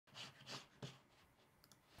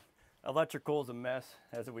electrical is a mess,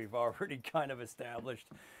 as we've already kind of established.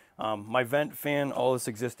 My vent fan, all this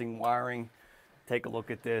existing wiring, take a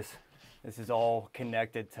look at this. This is all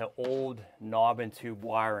connected to old knob and tube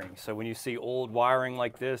wiring. So when you see old wiring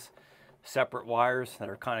like this, separate wires that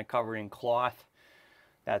are kind of covered in cloth,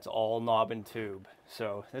 that's all knob and tube.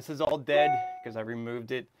 So this is all dead because I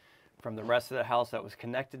removed it from the rest of the house that was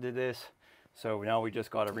connected to this. So now we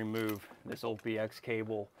just got to remove this old BX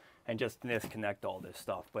cable and just disconnect all this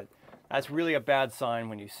stuff. But that's really a bad sign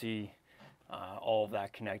when you see all of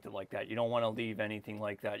that connected like that. You don't want to leave anything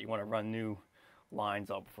like that. You want to run new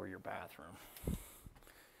lines up for your bathroom.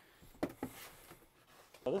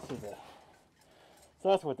 So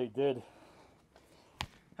that's what they did.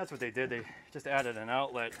 That's what they did. They just added an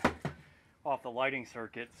outlet off the lighting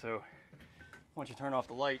circuit. So once you turn off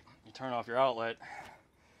the light, you turn off your outlet.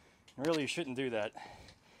 And really, you shouldn't do that.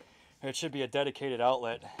 It should be a dedicated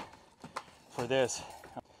outlet for this.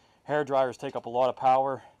 Hair dryers take up a lot of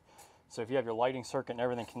power. So if you have your lighting circuit and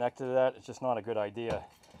everything connected to that, it's just not a good idea.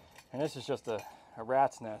 And this is just a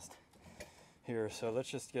rat's nest here. So let's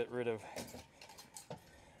just get rid of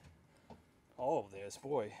all of this.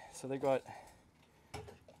 Boy, so they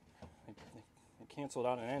canceled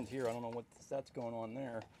out an end here. I don't know that's going on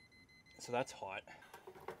there. So that's hot.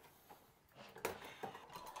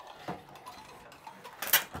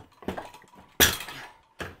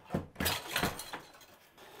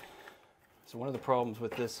 So one of the problems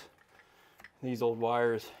with these old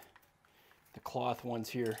wires, the cloth ones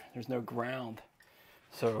here, there's no ground.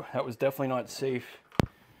 So that was definitely not safe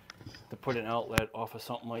to put an outlet off of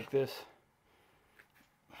something like this.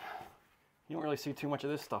 You don't really see too much of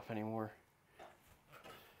this stuff anymore.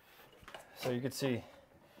 So you can see,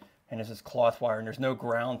 and this is cloth wire and there's no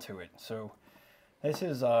ground to it. So this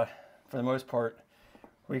is, for the most part,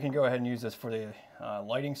 we can go ahead and use this for the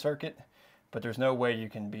lighting circuit, but there's no way you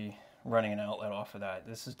can be running an outlet off of that.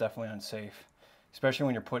 This is definitely unsafe, especially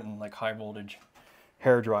when you're putting like high voltage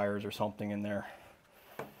hair dryers or something in there.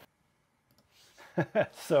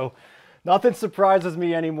 So nothing surprises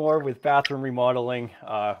me anymore with bathroom remodeling.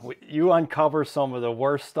 You uncover some of the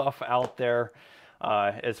worst stuff out there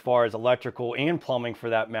as far as electrical and plumbing for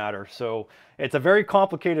that matter. So it's a very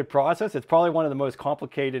complicated process. It's probably one of the most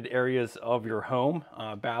complicated areas of your home,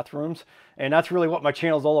 bathrooms. And that's really what my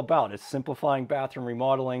channel is all about. It's simplifying bathroom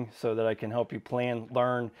remodeling so that I can help you plan,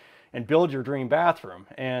 learn, and build your dream bathroom.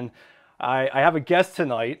 And I have a guest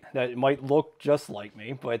tonight that might look just like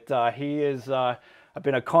me, but he is, I've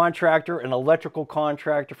been a contractor, an electrical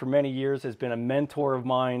contractor for many years, has been a mentor of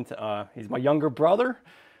mine. He's my younger brother,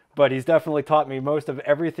 but he's definitely taught me most of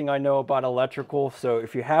everything I know about electrical. So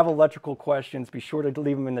if you have electrical questions, be sure to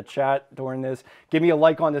leave them in the chat during this. Give me a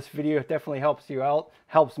like on this video. It definitely helps you out,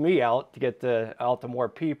 helps me out to get out to more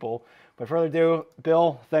people. But further ado,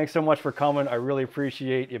 Bill, thanks so much for coming. I really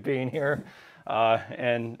appreciate you being here.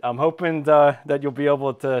 And I'm hoping that you'll be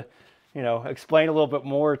able to, explain a little bit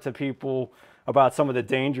more to people about some of the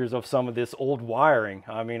dangers of some of this old wiring.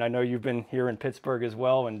 I mean, I know you've been here in Pittsburgh as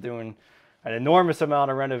well and doing an enormous amount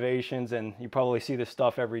of renovations, and you probably see this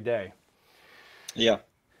stuff every day. Yeah,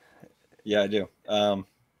 I do.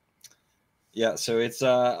 Yeah, so it's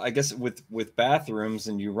I guess with bathrooms,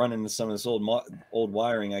 and you run into some of this old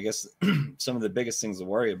wiring. I guess some of the biggest things to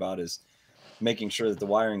worry about is making sure that the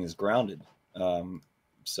wiring is grounded.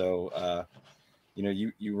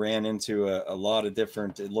 You ran into a lot of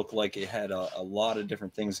different. It looked like it had a lot of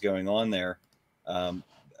different things going on there.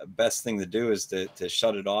 Best thing to do is to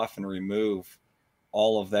shut it off and remove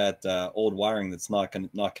all of that old wiring that's not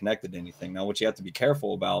connected to anything. Now, what you have to be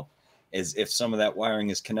careful about is if some of that wiring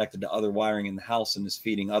is connected to other wiring in the house and is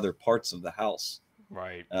feeding other parts of the house.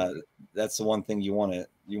 Right. That's the one thing you want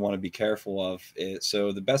to be careful of.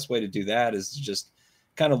 So the best way to do that is to just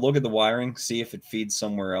kind of look at the wiring, see if it feeds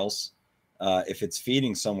somewhere else. If it's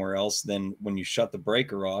feeding somewhere else, then when you shut the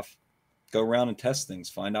breaker off, go around and test things,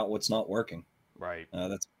 find out what's not working. Right.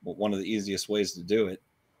 That's one of the easiest ways to do it.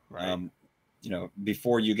 Right.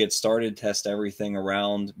 Before you get started, test everything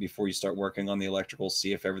around before you start working on the electrical,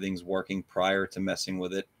 see if everything's working prior to messing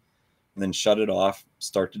with it, and then shut it off,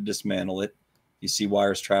 start to dismantle it. You see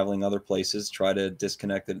wires traveling other places, try to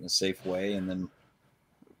disconnect it in a safe way, and then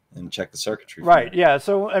check the circuitry. Right. Yeah.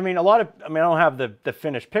 So, I mean, I don't have the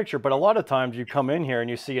finished picture, but a lot of times you come in here and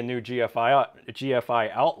you see a new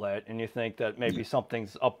GFI outlet and you think that maybe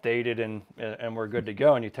something's updated and we're good to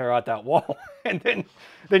go, and you tear out that wall and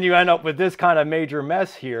then you end up with this kind of major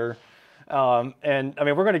mess here. And I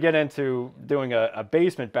mean, we're going to get into doing a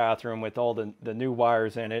basement bathroom with all the new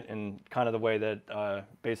wires in it and kind of the way that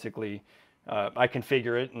basically I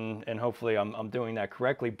configure it, and hopefully I'm doing that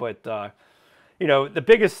correctly. But you know, the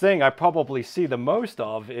biggest thing I probably see the most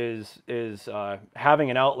of is having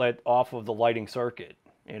an outlet off of the lighting circuit.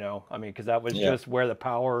 You know, I mean, because that was Yeah. just where the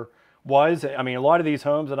power was. I mean, a lot of these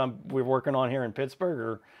homes that we're working on here in Pittsburgh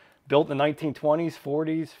are built in the 1920s,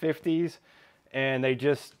 40s, 50s, and they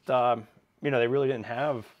just you know, they really didn't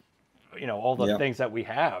have, you know, all the Yeah. things that we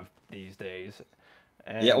have these days.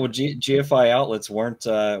 Yeah, well, And GFI outlets weren't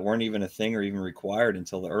even a thing or even required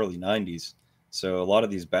until the early '90s. So a lot of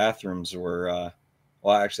these bathrooms were,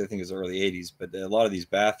 well, actually, I think it was early '80s, but a lot of these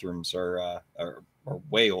bathrooms are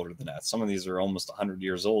way older than that. Some of these are almost 100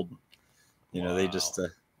 years old. You know, they wow. just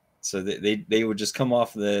so they would just come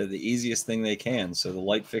off the easiest thing they can. So the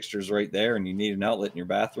light fixture's right there, and you need an outlet in your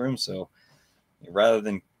bathroom. So rather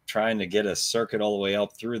than trying to get a circuit all the way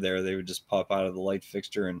up through there, they would just pop out of the light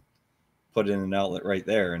fixture and put in an outlet right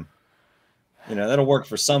there. And you know, that'll work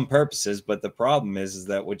for some purposes, but the problem is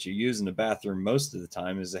that what you use in the bathroom most of the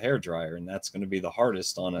time is a hair dryer, and that's going to be the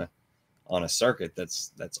hardest on a circuit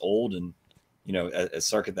that's old, and you know, a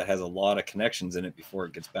circuit that has a lot of connections in it before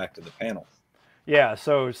it gets back to the panel. Yeah,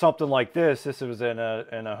 so something like this. This was in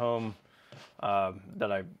a home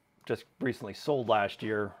that I just recently sold last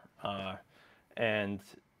year, and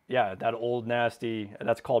yeah, that old nasty.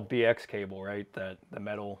 That's called BX cable, right? That the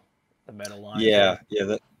metal lines Yeah, there.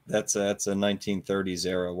 yeah, that's a 1930s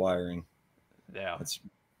era wiring. Yeah, That's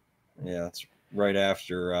yeah, that's right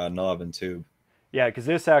after knob and tube. yeah, because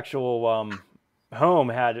this actual home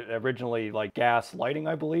had originally like gas lighting,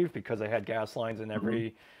 I believe, because they had gas lines in Hmm.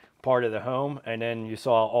 every part of the home, and then you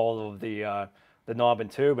saw all of the knob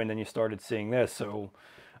and tube, and then you started seeing this. So,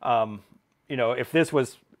 you know, if this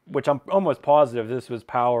was, which I'm almost positive this was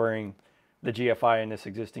powering the GFI in this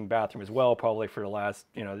existing bathroom as well, probably for the last,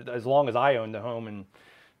 you know, as long as I owned the home, and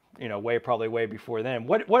you know, probably way before then.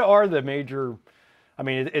 What are the major? I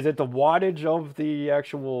mean, is it the wattage of the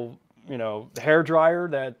actual, you know, hair dryer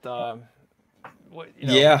that, what, you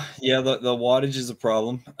know? Yeah, yeah, the wattage is a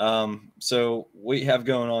problem. So what you have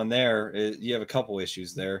going on there is you have a couple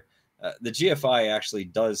issues there. The GFI actually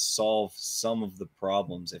does solve some of the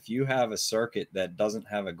problems. If you have a circuit that doesn't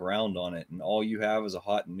have a ground on it and all you have is a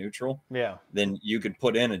hot and neutral, Yeah. then you could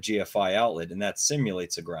put in a GFI outlet and that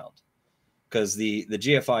simulates a ground. Because the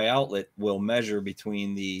GFI outlet will measure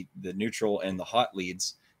between the neutral and the hot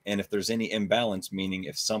leads, and if there's any imbalance, meaning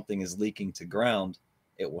if something is leaking to ground,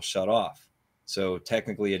 it will shut off. So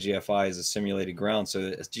technically, a GFI is a simulated ground. So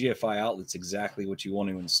a GFI outlet's exactly what you want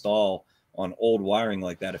to install on old wiring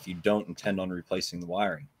like that if you don't intend on replacing the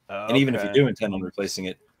wiring. And even if you Okay. do intend on replacing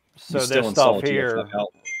it, you So still this install stuff a GFI here,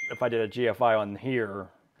 outlet. if I did a GFI on here,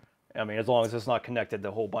 I mean, as long as it's not connected to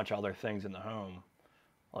a whole bunch of other things in the home,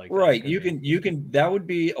 like that Right. could be. You can that would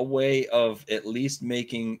be a way of at least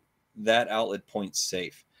making that outlet point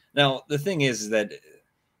safe. Now, the thing is that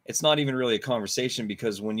it's not even really a conversation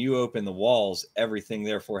because when you open the walls, everything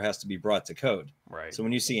therefore has to be brought to code. Right. So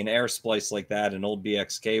when you see an air splice like that, an old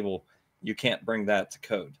BX cable, you can't bring that to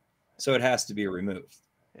code. So it has to be removed.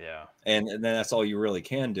 Yeah. And then that's all you really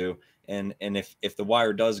can do. And if the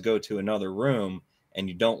wire does go to another room and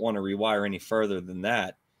you don't want to rewire any further than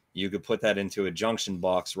that, you could put that into a junction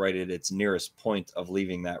box right at its nearest point of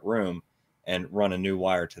leaving that room and run a new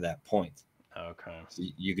wire to that point. Okay. So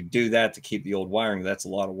you could do that to keep the old wiring. That's a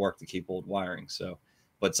lot of work to keep old wiring. So,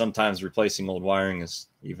 but sometimes replacing old wiring is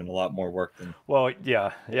even a lot more work than, Well,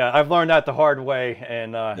 yeah, yeah, I've learned that the hard way,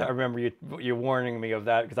 and I yeah, remember you warning me of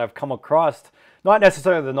that because I've come across not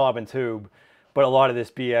necessarily the knob and tube, but a lot of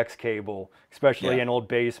this BX cable, especially yeah. in old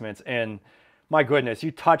basements. And my goodness,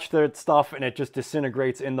 you touch the stuff and it just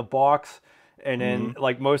disintegrates in the box. And then Hmm.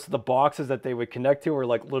 like most of the boxes that they would connect to are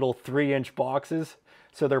like little 3-inch boxes,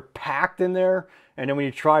 so they're packed in there. And then when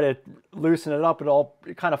you try to loosen it up,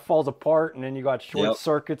 it kind of falls apart, and then you got short Yep.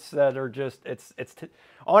 circuits that are just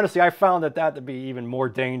honestly, I found that to be even more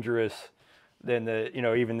dangerous than the, you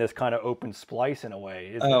know, even this kind of open splice in a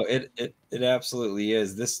way. Oh, it absolutely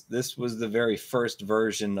is. This was the very first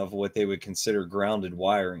version of what they would consider grounded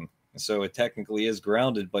wiring. So it technically is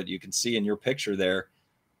grounded, but you can see in your picture there,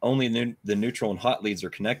 only the neutral and hot leads are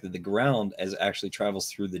connected. The ground as actually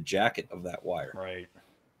travels through the jacket of that wire. Right.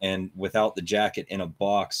 And without the jacket in a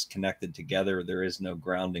box connected together, there is no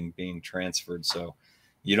grounding being transferred. So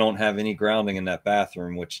you don't have any grounding in that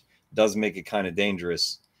bathroom, which does make it kind of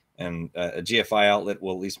dangerous. And a GFI outlet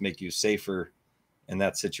will at least make you safer in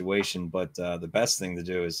that situation. But the best thing to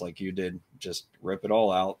do is like you did, just rip it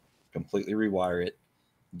all out, completely rewire it.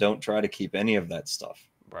 Don't try to keep any of that stuff.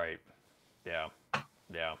 Right. Yeah.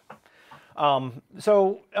 Yeah.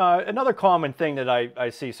 So another common thing that I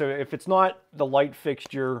see, so if it's not the light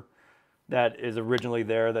fixture that is originally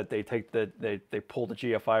there that they take they pull the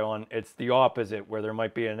GFI on. It's the opposite, where there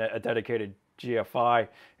might be a dedicated GFI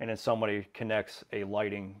and then somebody connects a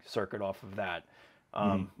lighting circuit off of that.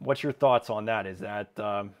 What's your thoughts on that? Is that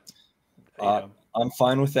you know, I'm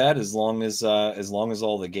fine with that as long as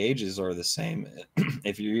all the gauges are the same.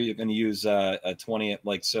 If you're going to use a 20,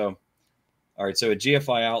 like so, all right, so a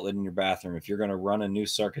GFI outlet in your bathroom, if you're going to run a new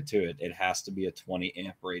circuit to it, it has to be a 20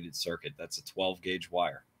 amp rated circuit. That's a 12 gauge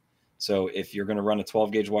wire. So if you're going to run a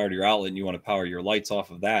 12 gauge wire to your outlet and you want to power your lights off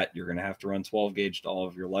of that, you're going to have to run 12 gauge to all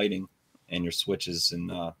of your lighting and your switches and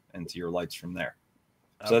to your lights from there.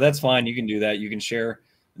 So that's fine. You can do that. You can share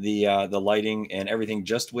the lighting and everything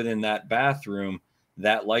just within that bathroom,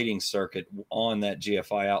 that lighting circuit on that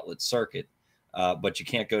GFI outlet circuit. But you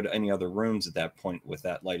can't go to any other rooms at that point with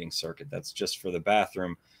that lighting circuit. That's just for the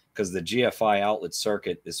bathroom, because the GFI outlet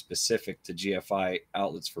circuit is specific to GFI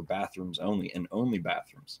outlets for bathrooms only, and only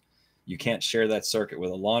bathrooms. You can't share that circuit with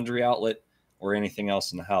a laundry outlet or anything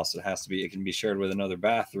else in the house. It has to be, it can be shared with another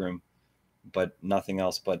bathroom, but nothing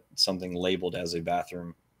else but something labeled as a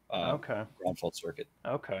bathroom ground fault circuit.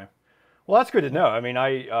 Okay. Well, that's good to know. I mean,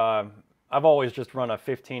 I've always just run a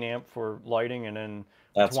 15 amp for lighting and then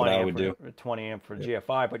that's 20 what I amp would do. 20 amp for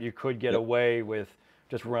GFI, but you could get away with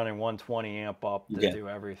just running 120 amp up to do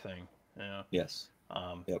everything. Yeah. Yes.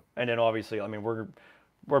 And then obviously, I mean,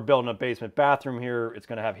 we're building a basement bathroom here. It's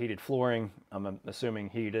going to have heated flooring. I'm assuming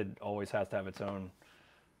heated always has to have its own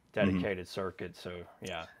dedicated circuit. So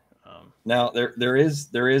yeah. Now there is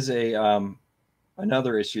a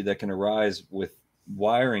another issue that can arise with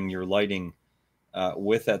wiring your lighting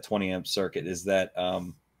with that 20 amp circuit is that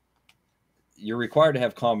you're required to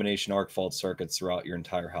have combination arc fault circuits throughout your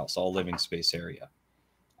entire house, all living space area.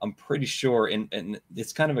 I'm pretty sure, and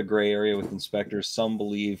it's kind of a gray area with inspectors. Some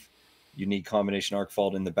believe you need combination arc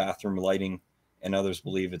fault in the bathroom lighting, and others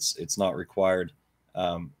believe it's not required,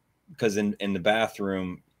 because in the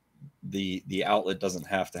bathroom, the outlet doesn't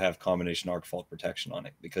have to have combination arc fault protection on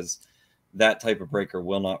it, because that type of breaker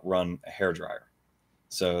will not run a hairdryer.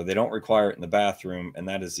 So they don't require it in the bathroom, and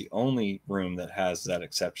that is the only room that has that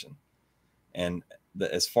exception. And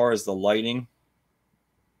as far as the lighting,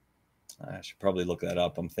 I should probably look that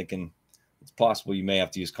up. I'm thinking it's possible you may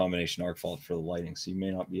have to use combination arc fault for the lighting, so you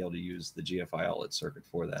may not be able to use the GFI outlet circuit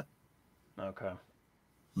for that. Okay.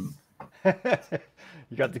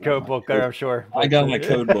 You got the code book there, I'm sure. I got my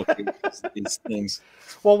code book. These things.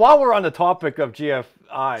 Well, while we're on the topic of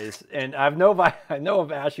GFIs, and I know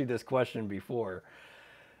I've asked you this question before.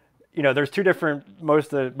 You know, there's two different.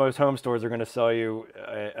 Most home stores are going to sell you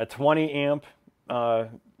a 20 amp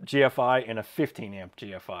GFI and a 15 amp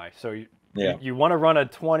GFI. So you want to run a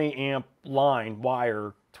 20 amp line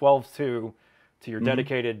wire 12-2 to your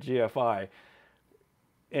dedicated GFI.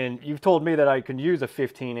 And you've told me that I can use a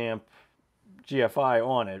 15 amp GFI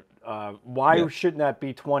on it. Why shouldn't that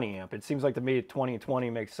be 20 amp? It seems like to me 20/20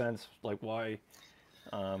 makes sense. Like why?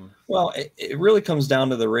 Well, it really comes down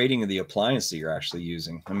to the rating of the appliance that you're actually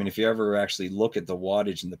using. I mean, if you ever actually look at the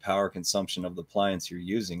wattage and the power consumption of the appliance you're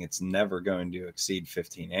using, it's never going to exceed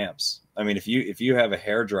 15 amps. I mean, if you have a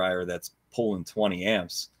hairdryer that's pulling 20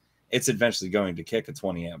 amps, it's eventually going to kick a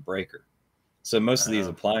 20 amp breaker. So most of these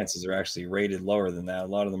appliances are actually rated lower than that. A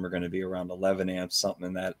lot of them are going to be around 11 amps, something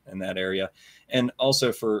in that area. And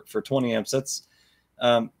also for 20 amps, that's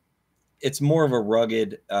it's more of a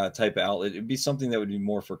rugged type of outlet. It'd be something that would be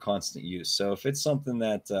more for constant use. So if it's something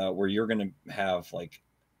that where you're going to have like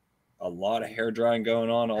a lot of hair drying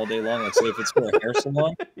going on all day long, like say if it's for a hair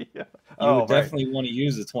salon, you would definitely want to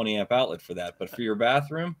use a 20 amp outlet for that. But for your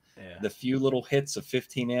bathroom, the few little hits of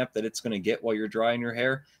 15 amp that it's going to get while you're drying your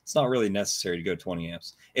hair, it's not really necessary to go 20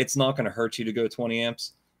 amps. It's not going to hurt you to go 20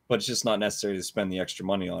 amps, but it's just not necessary to spend the extra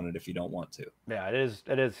money on it if you don't want to. Yeah,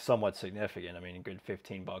 it is somewhat significant. I mean, a good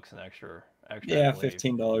 $15 an extra. Yeah,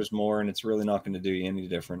 $15 more, and it's really not going to do you any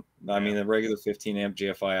different. I mean, the regular 15 amp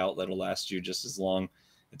GFI outlet will last you just as long.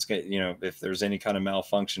 It's, you know, if there's any kind of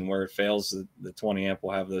malfunction where it fails, the 20 amp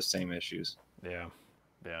will have those same issues. Yeah.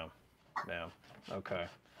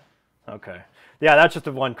 Okay. Yeah, that's just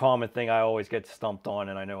the one common thing I always get stumped on,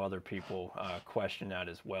 and I know other people question that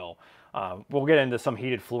as well. We'll get into some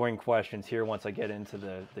heated flooring questions here once I get into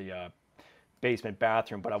the basement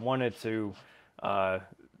bathroom, but I wanted to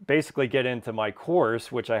basically get into my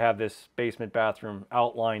course, which I have this basement bathroom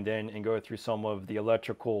outlined in, and go through some of the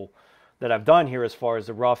electrical that I've done here as far as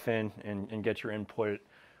the rough-in and get your input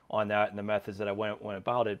on that and the methods that I went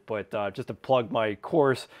about it. But just to plug my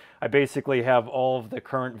course, I basically have all of the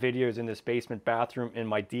current videos in this basement bathroom in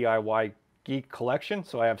my DIY Geek collection.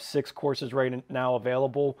 So I have 6 courses right now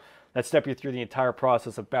available that step you through the entire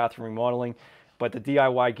process of bathroom remodeling. but the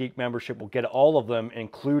DIY Geek membership will get all of them,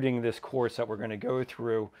 including this course that we're going to go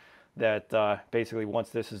through. That basically, once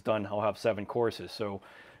this is done, I'll have 7 courses. So,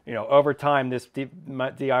 you know, over time, this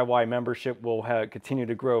DIY membership will continue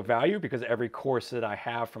to grow value because every course that I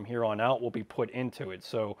have from here on out will be put into it.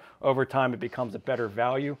 So over time, it becomes a better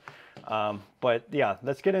value. But yeah,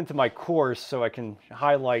 let's get into my course so I can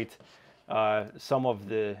highlight some of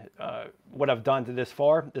the what I've done to this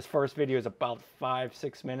far. This first video is about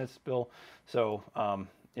 5-6 minutes, Bill. So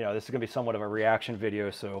you know, this is going to be somewhat of a reaction video.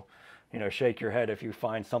 So, you know, shake your head if you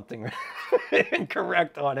find something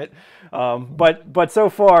incorrect on it. But so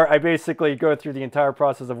far, I basically go through the entire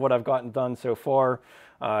process of what I've gotten done so far.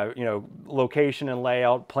 You know, location and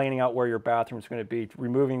layout, planning out where your bathroom is going to be,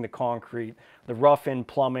 removing the concrete, the rough-in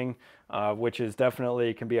plumbing, which is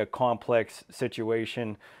definitely can be a complex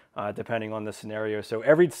situation depending on the scenario. So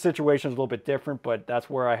every situation is a little bit different, but that's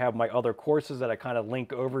where I have my other courses that I kind of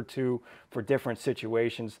link over to for different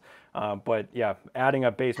situations. But yeah, adding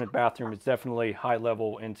a basement bathroom is definitely high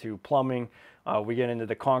level into plumbing. We get into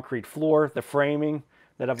the concrete floor, the framing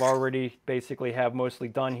that I've already basically have mostly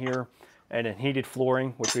done here, and then heated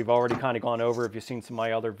flooring, which we've already kind of gone over if you've seen some of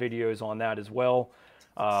my other videos on that as well.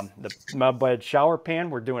 The mud bed shower pan,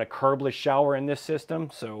 we're doing a curbless shower in this system,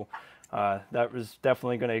 so that was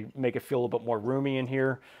definitely going to make it feel a little bit more roomy in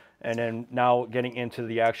here. And then now getting into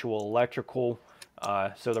the actual electrical.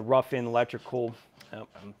 So the rough-in electrical, oh,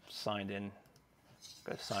 I'm signed in.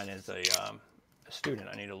 Got to sign in as a student.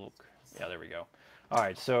 I need to look. Yeah, there we go. All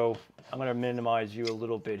right, so I'm going to minimize you a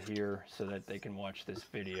little bit here so that they can watch this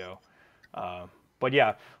video. But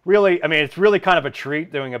yeah, really, I mean, it's really kind of a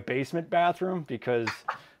treat doing a basement bathroom because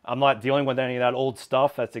I'm not dealing with any of that old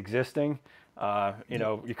stuff that's existing. You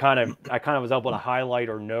know, I kind of was able to highlight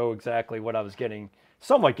or know exactly what I was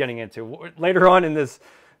somewhat getting into. Later on in this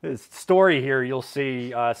story here, you'll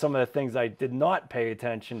see some of the things I did not pay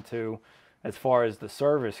attention to as far as the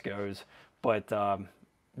service goes. But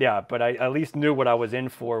yeah, but I at least knew what I was in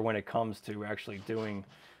for when it comes to actually doing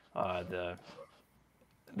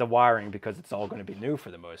the wiring, because it's all going to be new for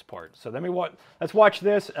the most part. So let's watch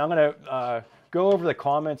this. I'm going to go over the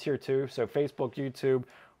comments here too. So Facebook, YouTube,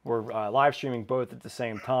 we're live streaming both at the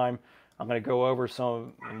same time. I'm going to go over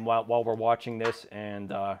some while we're watching this, and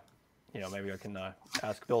you know, maybe I can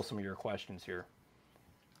ask Bill some of your questions here.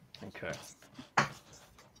 Okay.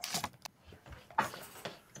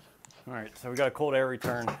 All right, so we got a cold air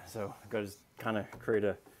return, so I've got to kind of create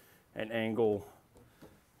an angle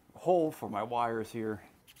hole for my wires here.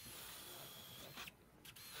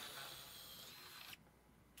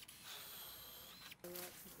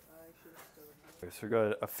 So we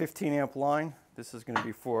got a 15 amp line. This is going to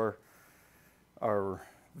be for our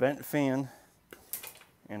vent fan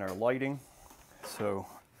and our lighting. So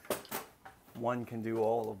one can do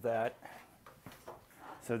all of that.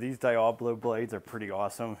 So these Diablo blades are pretty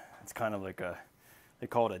awesome. It's kind of like they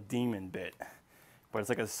call it a demon bit, but it's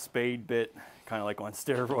like a spade bit, kind of like on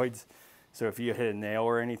steroids. So if you hit a nail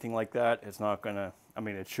or anything like that, it's not gonna, I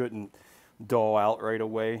mean, it shouldn't dull out right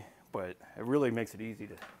away, but it really makes it easy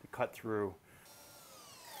to cut through.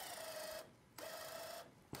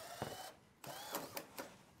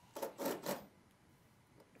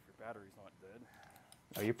 If your battery's not dead.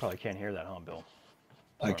 Oh, you probably can't hear that, huh, Bill?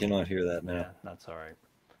 I cannot hear that now. Yeah, that's all right.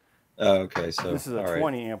 Oh, okay, so this is a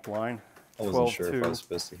 20 amp line. I wasn't sure if I was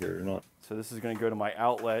supposed to hear it or not. So this is going to go to my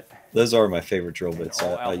outlet. Those are my favorite drill bits.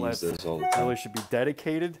 I use those all the time. Really should be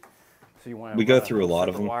dedicated. So you want to we go through a lot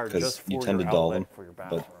of them because you tend to dull them,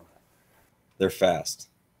 but they're fast.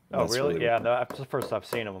 Oh, really? Yeah, that's the first I've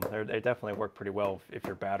seen of them. They definitely work pretty well if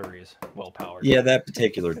your battery is well powered. Yeah, that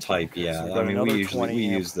particular type. Yeah, so I mean, we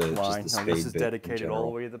use just the spade bit. This is dedicated all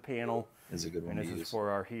the way to the panel. Is a good one to use. And this is for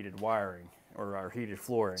our heated wiring or our heated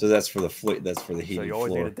flooring. So that's for the heated floor. So you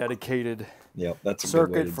always need a dedicated that's a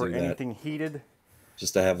circuit good way to for do anything that. Heated.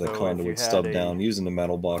 Just to have the conduit stubbed down. Using the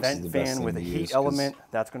metal box is the best thing with a heat element,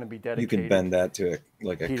 that's going to be dedicated. You can bend that to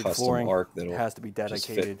a custom arc that'll has to be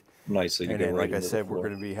dedicated nicely. And then, like I said, we're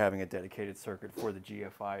going to be having a dedicated circuit for the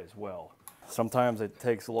GFI as well. Sometimes it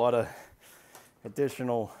takes a lot of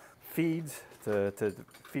additional feeds to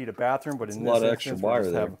feed a bathroom, but in this instance, we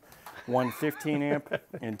just have one 15 amp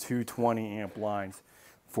and two 20 amp lines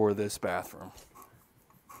for this bathroom.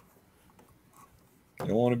 You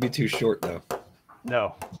don't want to be too short though.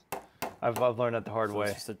 No, I've learned that the hard way.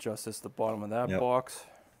 Just adjust this to the bottom of that box.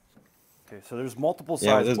 Okay, so there's multiple sizes.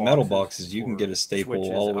 Yeah, those metal boxes, you can get a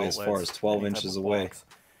staple all the way as far as 12 inches away.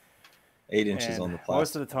 8 inches on the plastic.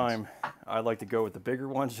 Most of the time, I like to go with the bigger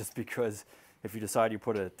ones just because if you decide you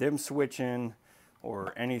put a dim switch in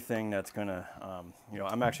or anything that's gonna, you know,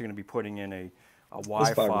 I'm actually gonna be putting in a a Those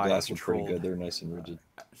Wi-Fi fiberglass are pretty controlled good. They're nice and rigid.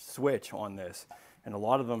 switch on this. And a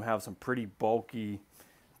lot of them have some pretty bulky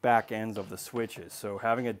back ends of the switches. So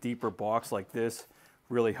having a deeper box like this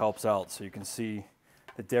really helps out. So you can see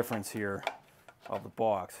the difference here of the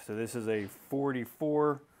box. So this is a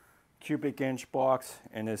 44 cubic inch box,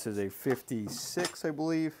 and this is a 56, I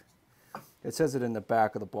believe. It says it in the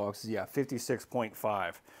back of the box. Yeah,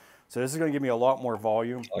 56.5. So this is going to give me a lot more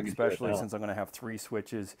volume, especially since I'm going to have 3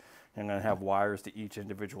 switches and I'm going to have wires to each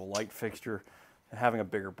individual light fixture. And having a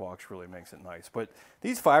bigger box really makes it nice. But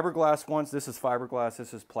these fiberglass ones, this is fiberglass,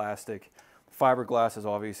 this is plastic. Fiberglass is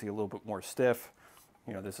obviously a little bit more stiff.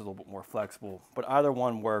 You know, this is a little bit more flexible, but either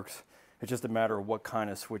one works. It's just a matter of what kind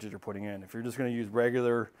of switches you're putting in. If you're just going to use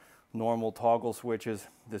regular, normal toggle switches,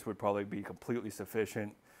 this would probably be completely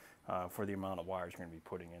sufficient for the amount of wires you're going to be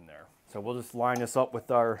putting in there. So we'll just line this up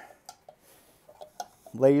with our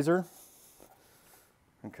laser.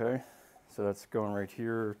 Okay, so that's going right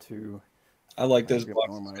here to... I like those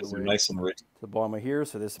boxes because they're nice and rigid. To the bottom of here,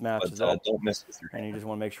 so this matches up. Don't mess with your and you just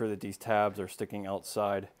want to make sure that these tabs are sticking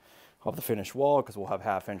outside of the finished wall, because we'll have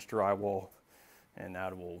 1/2 inch drywall, and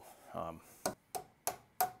that will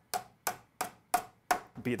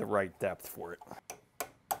be the right depth for it.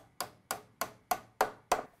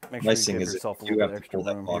 Make sure nice you thing give is yourself a you little have bit to extra pull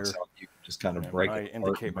that room box here. out. You can just kind of And break when I it.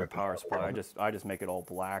 indicate my power supply, I just make it all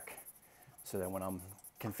black, so that when I'm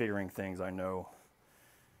configuring things, I know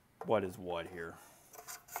what is what here.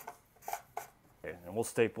 Okay, and we'll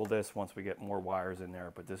staple this once we get more wires in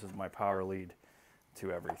there, but this is my power lead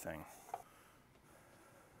to everything.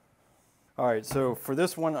 All right, so for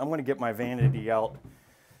this one, I'm going to get my vanity out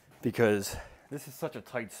because this is such a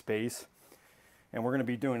tight space, and we're going to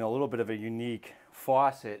be doing a little bit of a unique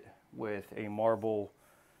faucet with a marble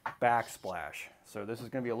backsplash. So this is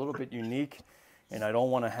going to be a little bit unique, and I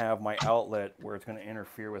don't want to have my outlet where it's going to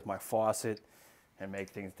interfere with my faucet and make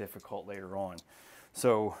things difficult later on.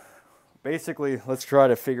 So basically, let's try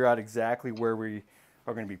to figure out exactly where we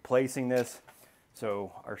are going to be placing this.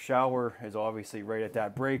 So our shower is obviously right at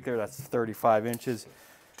that break there. That's 35 inches.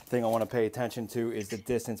 The thing I want to pay attention to is the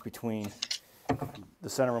distance between the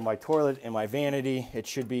center of my toilet and my vanity. It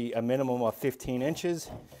should be a minimum of 15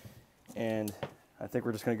 inches. And I think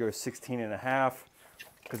we're just going to go 16.5,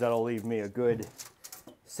 because that'll leave me a good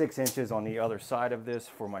 6 inches on the other side of this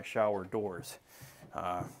for my shower doors.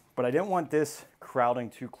 But I didn't want this crowding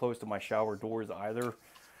too close to my shower doors either.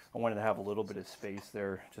 I wanted to have a little bit of space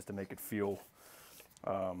there just to make it feel,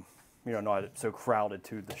 you know, not so crowded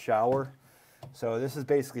to the shower. So this is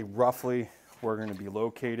basically roughly where we're going to be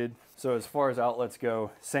located. So as far as outlets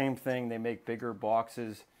go, same thing. They make bigger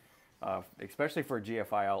boxes, especially for a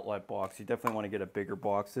GFI outlet box. You definitely want to get a bigger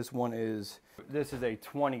box. This is a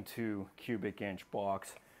 22 cubic inch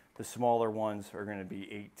box. The smaller ones are going to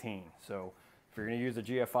be 18. So if you're going to use a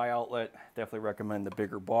GFI outlet, definitely recommend the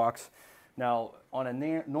bigger box. Now, on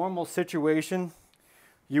a normal situation,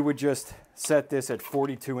 you would just set this at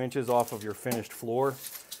 42 inches off of your finished floor,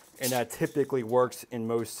 and that typically works in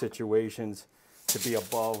most situations to be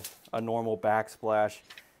above a normal backsplash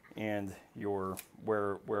and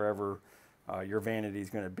wherever your vanity is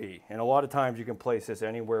going to be. And a lot of times you can place this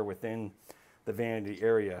anywhere within the vanity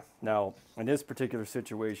area. Now, in this particular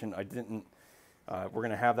situation, we're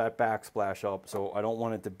going to have that backsplash up, so I don't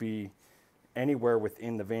want it to be anywhere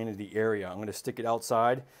within the vanity area. I'm going to stick it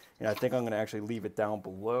outside, and I think I'm going to actually leave it down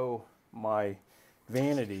below my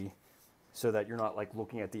vanity so that you're not like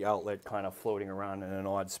looking at the outlet kind of floating around in an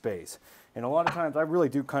odd space. And a lot of times I really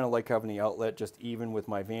do kind of like having the outlet just even with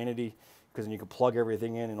my vanity, because then you can plug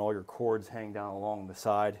everything in and all your cords hang down along the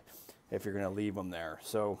side if you're going to leave them there.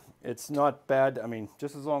 So it's not bad. I mean,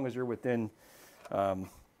 just as long as you're within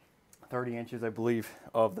 30 inches, I believe,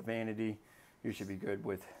 of the vanity, you should be good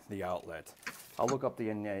with the outlet. I'll look up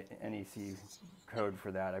the NEC code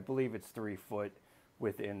for that. I believe it's 3 foot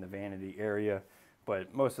within the vanity area,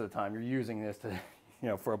 but most of the time you're using this to, you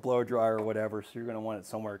know, for a blow dryer or whatever, so you're going to want it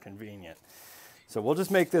somewhere convenient. So we'll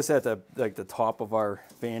just make this at the top of our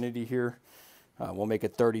vanity here. We'll make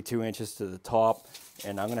it 32 inches to the top,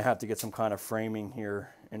 and I'm going to have to get some kind of framing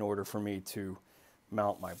here in order for me to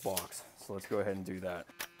mount my box. So let's go ahead and do that.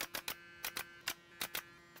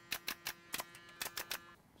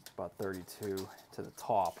 About 32 to the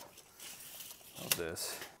top of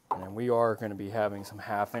this. And then we are going to be having some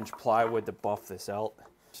 1/2 inch plywood to buff this out.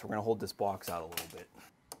 So we're going to hold this box out a little bit.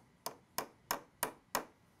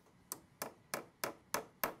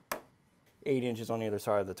 Eight inches on the other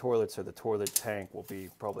side of the toilet, so the toilet tank will be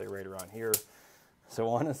probably right around here. So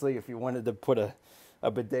honestly, if you wanted to put a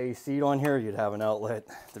bidet seat on here, you'd have an outlet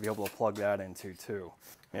to be able to plug that into too.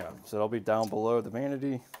 Yeah, so it'll be down below the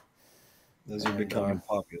vanity. Those are And becoming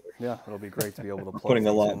popular. yeah, it'll be great to be able to We're plug putting a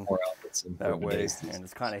these lot in more outlets in that way, bidets these and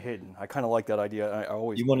it's days. kind of hidden. I kind of like that idea. I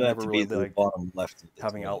always You want that never to really be the liked bottom left of the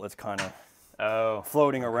having toilet. outlets kind of Oh,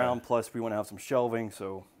 floating around. Plus, we want to have some shelving,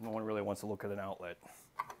 so no one really wants to look at an outlet.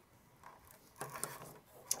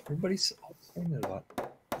 Everybody's saying that about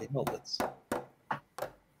the outlets. I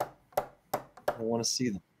want to see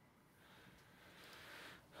them.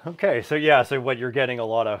 Okay, so yeah, so what you're getting a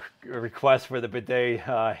lot of requests for the bidet,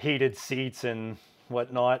 heated seats and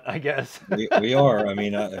whatnot, I guess. we are. I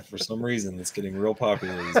mean, for some reason, it's getting real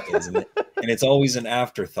popular these days, and it's always an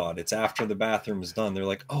afterthought. It's after the bathroom is done. They're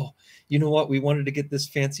like, "Oh, you know what? We wanted to get this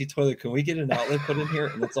fancy toilet. Can we get an outlet put in here?"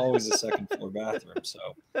 And it's always a second floor bathroom, so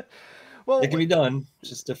Well, it can be done. It's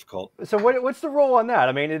just difficult. so what's the role on that?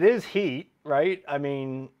 I mean, it is heat, right? I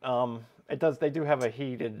mean, it does. They do have a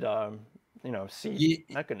heated, seat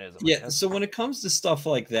mechanism. Yeah. So when it comes to stuff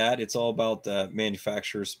like that, it's all about the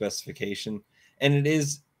manufacturer specification, and it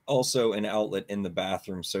is also an outlet in the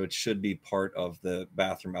bathroom, so it should be part of the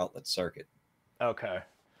bathroom outlet circuit. Okay.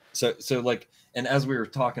 So like, and as we were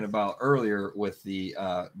talking about earlier with the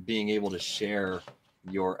being able to share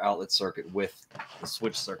your outlet circuit with the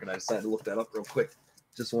switch circuit, I decided to look that up real quick.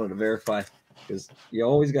 Just wanted to verify, because you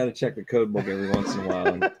always got to check the code book every once in a while.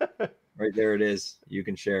 And right there it is. You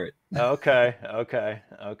can share it. Okay. All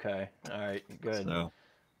right. Good. So,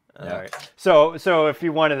 All right. So if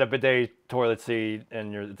you wanted a bidet toilet seat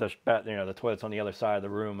and the toilet's on the other side of the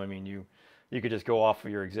room, I mean, you could just go off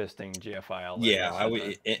of your existing GFI outlet. yeah, I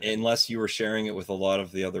would, unless you were sharing it with a lot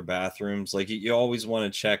of the other bathrooms. Like, you always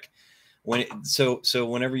want to check so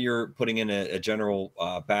whenever you're putting in a general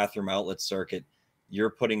bathroom outlet circuit,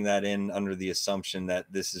 you're putting that in under the assumption that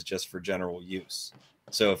this is just for general use.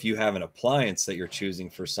 So if you have an appliance that you're choosing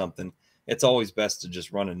for something, it's always best to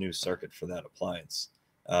just run a new circuit for that appliance,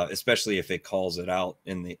 especially if it calls it out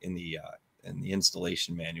in the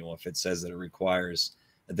installation manual. If it says that it requires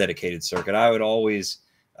a dedicated circuit, I would always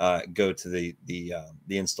go to the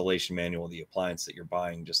installation manual of the appliance that you're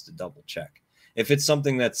buying, just to double check. If it's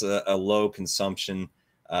something that's a low consumption,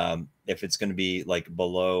 if it's going to be like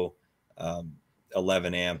below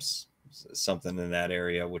 11 amps, something in that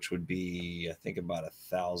area, which would be, I think, about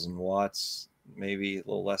 1,000 watts, maybe a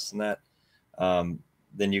little less than that,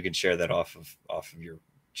 then you can share that off of your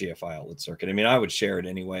GFI outlet circuit. I mean, I would share it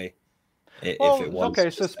anyway. Well, if it was okay.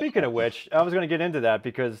 So speaking of which, I was going to get into that,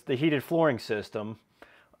 because the heated flooring system,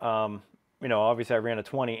 obviously I ran a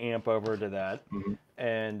 20 amp over to that. Mm-hmm.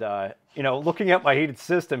 And, looking at my heated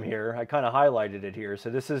system here, I kind of highlighted it here. So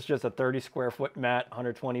this is just a 30 square foot mat,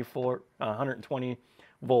 120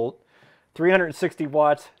 volt, 360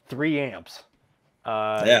 watts, 3 amps.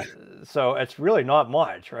 Yeah. So it's really not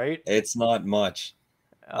much, right? It's not much.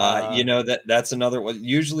 That's another one.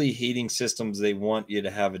 Usually heating systems, they want you to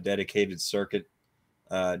have a dedicated circuit,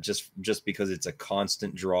 just because it's a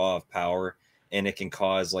constant draw of power, and it can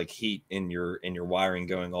cause like heat in your wiring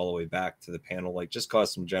going all the way back to the panel, like just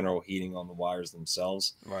cause some general heating on the wires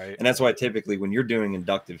themselves. Right. And that's why typically when you're doing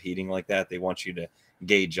inductive heating like that, they want you to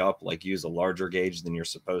gauge up, like use a larger gauge than you're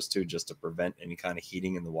supposed to, just to prevent any kind of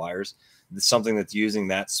heating in the wires. It's something that's using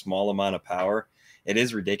that small amount of power, it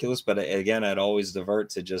is ridiculous. But again, I'd always divert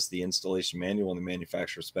to just the installation manual and the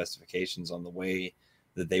manufacturer specifications on the way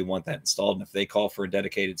that they want that installed. And if they call for a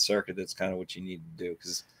dedicated circuit, that's kind of what you need to do,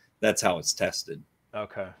 because that's how it's tested.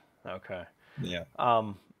 Okay. Yeah.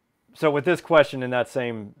 So with this question in that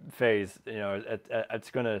same phase,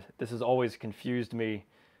 this has always confused me,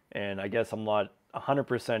 and I guess I'm not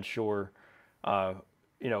 100% sure,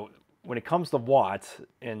 when it comes to watts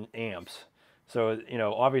and amps. So,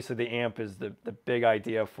 obviously the amp is the big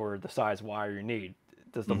idea for the size wire you need.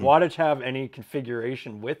 Does the wattage have any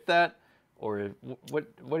configuration with that? Or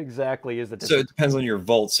what exactly is it? So it depends on your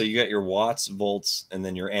volts. So you got your watts, volts, and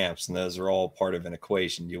then your amps, and those are all part of an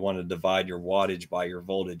equation. You want to divide your wattage by your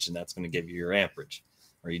voltage, and that's going to give you your amperage.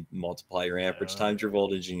 Or you multiply your amperage times your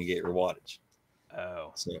voltage, and you get your wattage.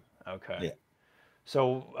 Oh. So okay. Yeah.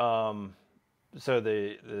 So so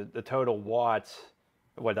the total watts,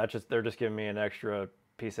 they're just giving me an extra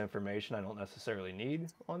piece of information I don't necessarily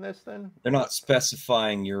need on this then? They're not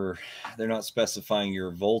specifying your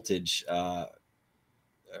voltage,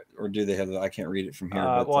 or do they have I can't read it from here.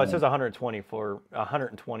 Well, it says 120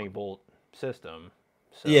 volt system.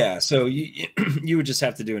 So. Yeah, so you would just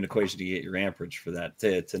have to do an equation to get your amperage for that,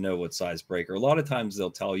 to know what size breaker. A lot of times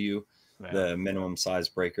they'll tell you the minimum size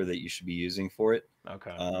breaker that you should be using for it.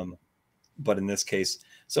 Okay. But in this case,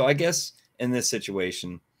 so I guess in this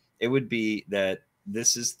situation, it would be that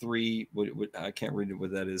this is 3. I can't read it.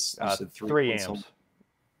 What that is? You said 3 amps.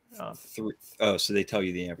 Three, oh, so they tell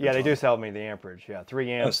you the amperage Yeah, they on do it. tell me the amperage. Yeah,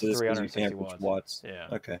 3 Oh, amps, so this gives you 360 amperage watts. watts. Yeah,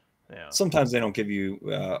 Okay. yeah. Sometimes they don't give you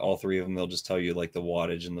all three of them. They'll just tell you like the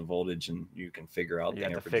wattage and the voltage, and you can figure out You the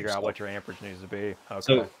have to amperage figure out yourself. what your amperage needs to be. Okay.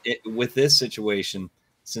 So with this situation,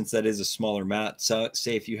 since that is a smaller mat, so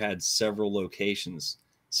say if you had several locations,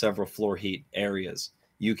 several floor heat areas,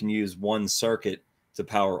 you can use one circuit to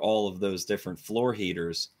power all of those different floor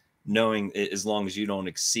heaters, knowing as long as you don't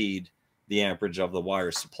exceed the amperage of the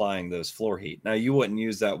wire supplying those floor heat. Now, you wouldn't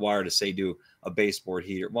use that wire to say do a baseboard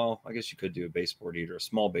heater. Well, I guess you could do a baseboard heater, a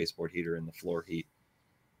small baseboard heater in the floor heat.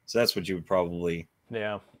 So that's what you would probably,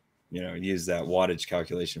 Yeah. use that wattage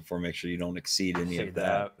calculation for. Make sure you don't exceed any See of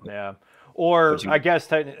that. that. Yeah. Or You, I guess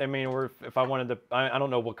I mean, if I wanted to, I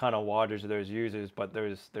don't know what kind of wattage those uses, but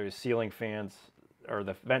there's ceiling fans or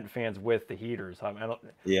the vent fans with the heaters. I don't.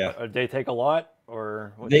 yeah, They take a lot,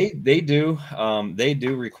 or what? they do. They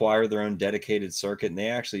do require their own dedicated circuit, and they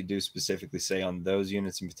actually do specifically say on those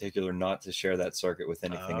units in particular not to share that circuit with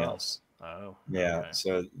anything Oh. else. Oh. Yeah, Okay.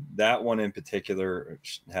 so that one in particular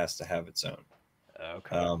has to have its own.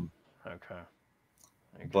 Okay. Um, Okay.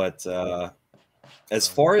 Okay. but as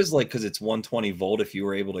far as like, because it's 120 volt, if you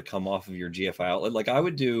were able to come off of your GFI outlet, like I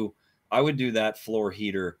would do that floor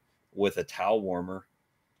heater with a towel warmer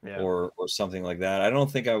Yeah. or something like that. I don't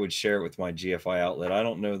think I would share it with my GFI outlet. I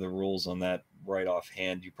don't know the rules on that right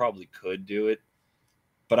offhand. You probably could do it,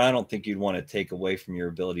 but I don't think you'd want to take away from your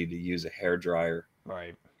ability to use a hair dryer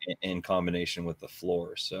Right. in combination with the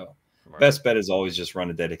floor. So Right. best bet is always just run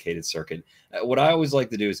a dedicated circuit. What I always like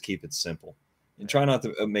to do is keep it simple and try not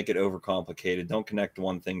to make it overcomplicated. Don't connect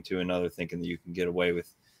one thing to another thinking that you can get away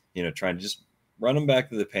with, trying to just run them back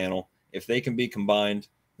to the panel. If they can be combined,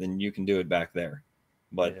 then you can do it back there.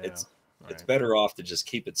 But Yeah. it's Right. better off to just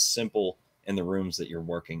keep it simple in the rooms that you're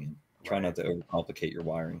working in. Try Right. not to overcomplicate your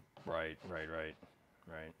wiring. Right. Right. Right.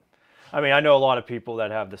 Right. I mean, I know a lot of people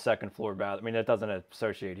that have the second floor bath. I mean, that doesn't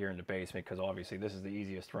associate here in the basement because obviously this is the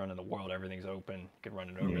easiest run in the world. Everything's open. You can run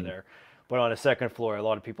it over Mhm. there. But on the second floor, a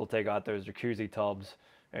lot of people take out those jacuzzi tubs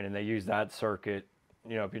and then they use that circuit.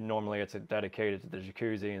 Normally it's dedicated to the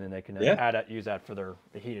jacuzzi, and then they can Yeah, use that for their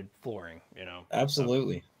heated flooring. So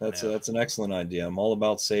absolutely. That's yeah, that's an excellent idea. I'm all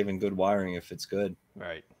about saving good wiring if it's good,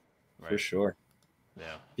 right, for right, sure.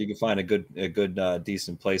 yeah, If you can find a good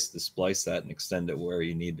decent place to splice that and extend it where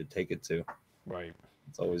you need to take it to, right.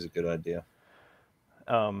 it's always a good idea.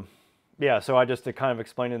 Um, yeah, so I just to kind of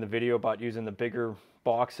explain in the video about using the bigger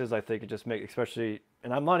boxes, I think it just makes, especially,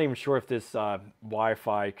 and I'm not even sure if this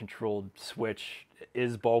Wi-Fi controlled switch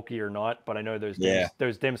is bulky or not, but I know Yeah,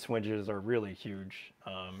 those dim switches are really huge.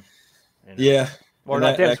 You know, yeah, or and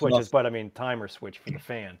not that, dim that can switches, also, but I mean timer switch for the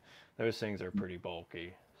fan. Those things are pretty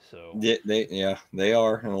bulky. So they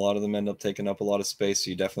are, and a lot of them end up taking up a lot of space.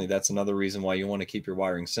 So you definitely, that's another reason why you want to keep your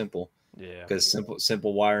wiring simple, yeah, because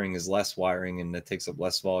simple wiring is less wiring and it takes up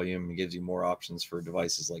less volume and gives you more options for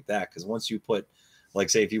devices like that. Because once you put, like,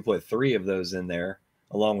 say if you put three of those in there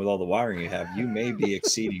along with all the wiring you have, you may be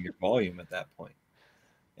exceeding your volume at that point.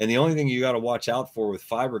 And the only thing you got to watch out for with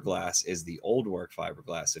fiberglass is the old work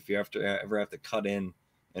fiberglass. If you ever have to cut in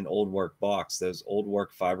an old work box, those old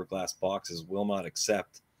work fiberglass boxes will not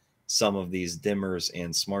accept some of these dimmers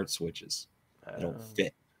and smart switches. They don't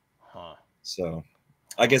fit. huh, So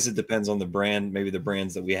I huh. guess it depends on the brand. Maybe the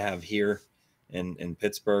brands that we have here in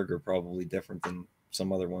Pittsburgh are probably different than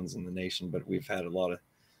some other ones in the nation, but we've had a lot of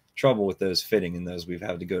trouble with those fitting, and those we've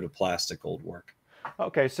had to go to plastic old work.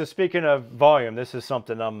 Okay, so speaking of volume, this is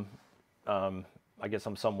something I guess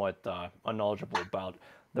I'm somewhat unknowledgeable about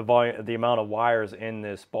the volume, the amount of wires in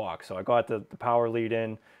this box. So I got the power lead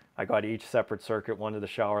in, I got each separate circuit, one to the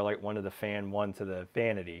shower light, one to the fan, one to the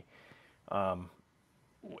vanity.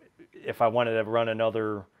 If I wanted to run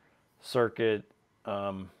another circuit,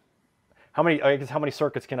 how many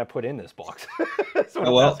circuits can I put in this box? That's what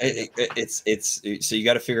I'm Well, asking. it's so you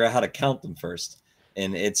got to figure out how to count them first,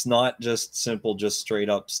 and it's not just simple, just straight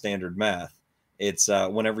up standard math. It's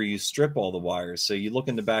whenever you strip all the wires. So you look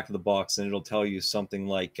in the back of the box, and it'll tell you something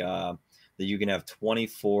like that you can have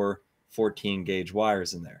 24 14 gauge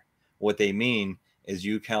wires in there. What they mean is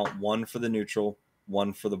you count one for the neutral,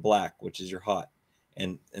 one for the black, which is your hot,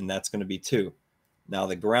 and that's going to be two. Now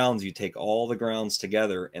the grounds, you take all the grounds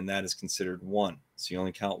together, and that is considered one. So you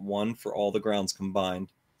only count one for all the grounds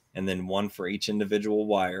combined, and then one for each individual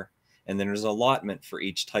wire. And then there's an allotment for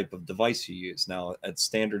each type of device you use. Now, a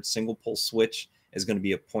standard single pole switch is going to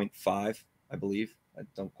be a 0.5, I believe.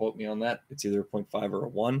 Don't quote me on that. It's either a 0.5 or a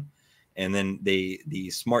 1. And then the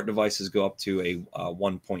smart devices go up to a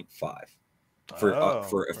 1.5 Oh,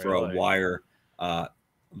 for a really? wire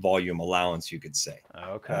volume allowance, you could say.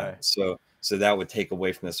 Okay. So So that would take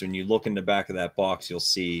away from this. When you look in the back of that box, you'll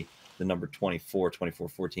see the number 24, 24,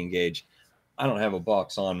 14 gauge. I don't have a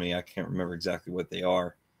box on me. I can't remember exactly what they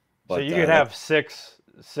are. So But you could have six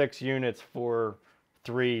units for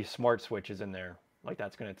 3 smart switches in there. Like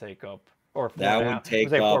that's going to take up, or four that and a would half. take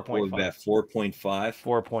Was it up 4.5?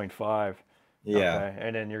 4.5. 4.5. Yeah. Okay,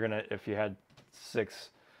 and then you're gonna, if you had six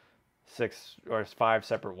or 5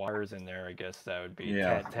 separate wires in there, I guess that would be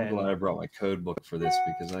Yeah. 10, I'm glad I brought my code book for this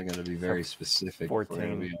because I got to be very specific.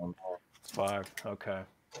 14. 5. Okay.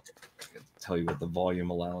 I can tell you what the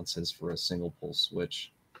volume allowance is for a single pole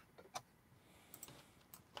switch.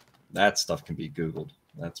 That stuff can be Googled.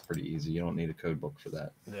 That's pretty easy. You don't need a code book for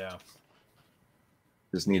that. Yeah.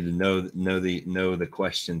 Just need to know the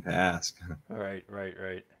question to ask. Right.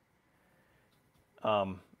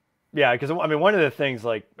 Yeah, because I mean, one of the things,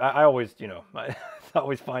 like I always, I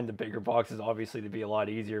always find the bigger boxes obviously to be a lot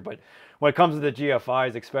easier, but when it comes to the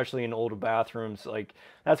GFIs, especially in older bathrooms, like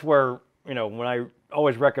that's where, when I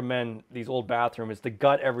always recommend these old bathrooms is to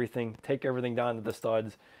gut everything, take everything down to the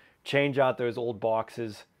studs, change out those old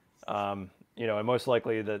boxes. And most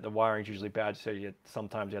likely the wiring's usually bad, so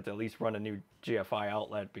sometimes you have to at least run a new GFI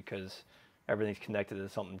outlet because everything's connected to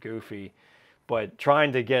something goofy. But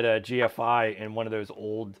trying to get a GFI in one of those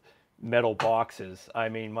old metal boxes, I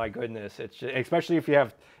mean, my goodness, it's just, especially if you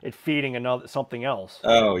have it feeding something else.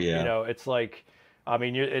 Oh yeah. It's like, I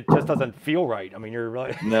mean, it just doesn't feel right. I mean, you're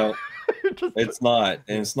really no, it's not,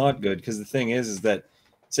 and it's not good because the thing is that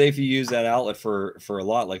say if you use that outlet for a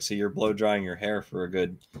lot, like say you're blow drying your hair for a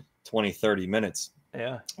good 20-30 minutes.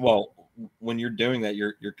 Yeah. Well, when you're doing that,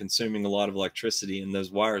 you're consuming a lot of electricity, and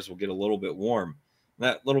those wires will get a little bit warm.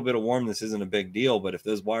 That little bit of warmness isn't a big deal, but if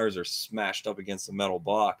those wires are smashed up against the metal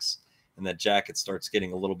box and that jacket starts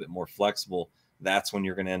getting a little bit more flexible, that's when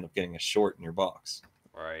you're going to end up getting a short in your box.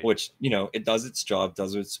 Right. Which, it does its job,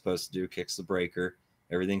 does what it's supposed to do, kicks the breaker,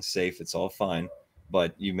 everything's safe, it's all fine,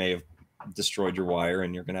 but you may have destroyed your wire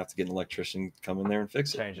and you're going to have to get an electrician to come in there and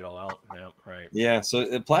fix it. Change it all out. Yeah, right. Yeah,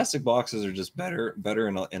 so plastic boxes are just better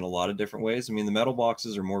in a lot of different ways. I mean, the metal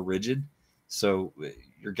boxes are more rigid, so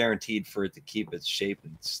you're guaranteed for it to keep its shape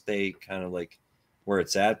and stay kind of like where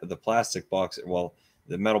it's at. But the plastic box, well,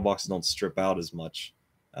 the metal boxes don't strip out as much.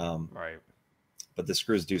 Right. But the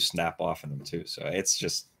screws do snap off in them too. So it's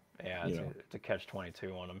just, yeah, it's a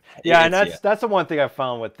catch-22 on them. Yeah, and that's the one thing I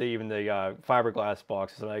found with even the fiberglass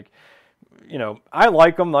boxes. Like, I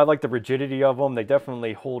like them. I like the rigidity of them. They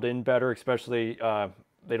definitely hold in better, especially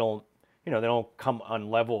they don't come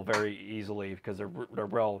on level very easily because they're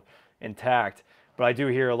well intact. But I do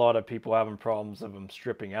hear a lot of people having problems of them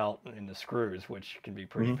stripping out in the screws, which can be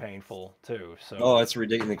pretty painful too. So it's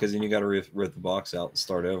ridiculous because then you got to rip the box out and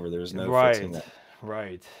start over. There's no fixing that.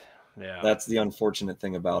 Right. Yeah. That's the unfortunate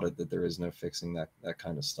thing about it, that there is no fixing that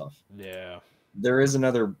kind of stuff. Yeah. There is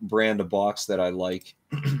another brand of box that I like.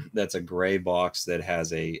 That's a gray box that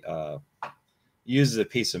has uses a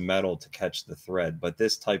piece of metal to catch the thread. But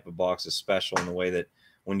this type of box is special in the way that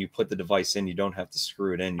when you put the device in, you don't have to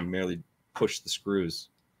screw it in. You merely push the screws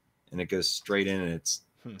and it goes straight in and it's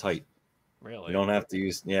tight. Really? You don't have to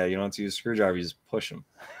use a screwdriver. You just push them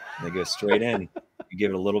and they go straight in. You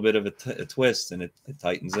give it a little bit of a twist and it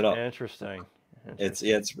tightens it up. Interesting.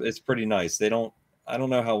 It's pretty nice. I don't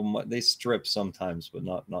know how much they strip sometimes, but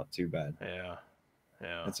not too bad. Yeah.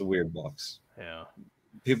 It's a weird box. Yeah.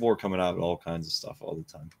 People were coming out with all kinds of stuff all the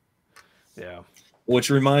time. Yeah. Which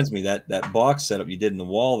reminds me that box setup you did in the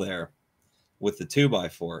wall there with the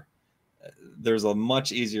 2x4. There's a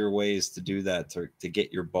much easier ways to do that to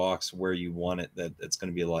get your box where you want it. That's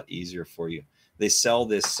going to be a lot easier for you. They sell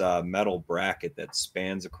this metal bracket that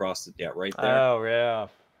spans across right there. Oh yeah.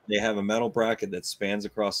 They have a metal bracket that spans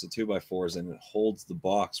across the 2x4s and it holds the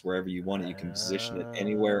box wherever you want it. You can position it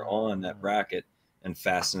anywhere on that bracket and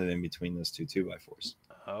fasten it in between those two 2x4s.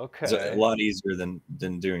 Okay. It's a lot easier than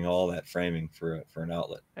doing all that framing for an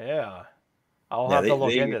outlet. Yeah. I'll have to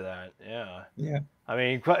look into that. Yeah. Yeah. I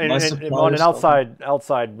mean, on an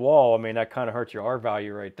outside wall, I mean, that kind of hurts your R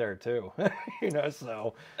value right there too.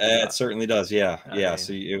 So. It certainly does. Yeah. Yeah.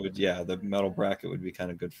 So the metal bracket would be kind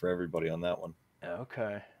of good for everybody on that one.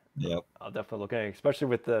 Okay. Yep. I'll definitely look at it, especially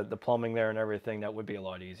with the plumbing there and everything. That would be a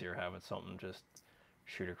lot easier having something just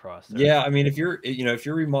shoot across there. Yeah. I mean, if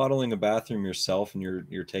you're remodeling a bathroom yourself and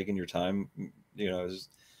you're taking your time, there's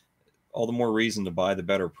all the more reason to buy the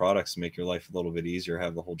better products to make your life a little bit easier,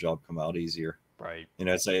 have the whole job come out easier. Right.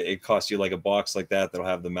 It costs you like a box like that'll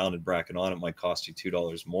have the mounted bracket on it might cost you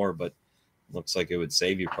 $2 more, but looks like it would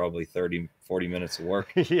save you probably 30, 40 minutes of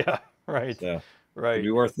work. Yeah. Right. So right. It'd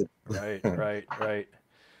be worth it. Right.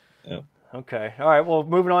 Yeah. Okay. All right. Well,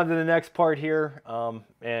 moving on to the next part here.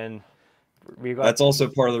 And we got. That's also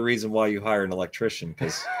part of the reason why you hire an electrician,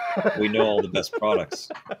 because we know all the best products.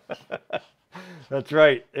 That's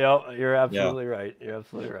right. Yeah, you're Yeah. absolutely right. You're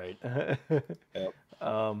absolutely right. Yep.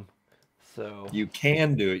 So You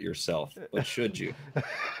can do it yourself, but should you?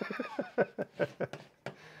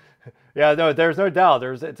 yeah, no, there's no doubt.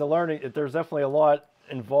 It's a learning. There's definitely a lot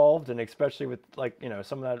involved, and especially with like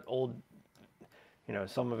some of that old,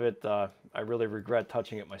 some of it. I really regret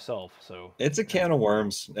touching it myself. So It's a can of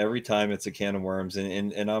worms. Every time it's a can of worms.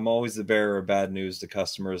 And I'm always the bearer of bad news to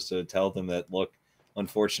customers, to tell them that, look,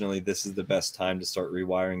 unfortunately, this is the best time to start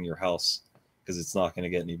rewiring your house, because it's not going to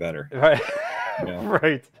get any better. right, You know,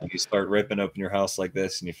 right. you start ripping open your house like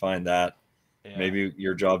this and you find that maybe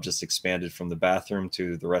your job just expanded from the bathroom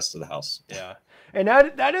to the rest of the house. Yeah. And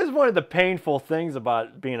that is one of the painful things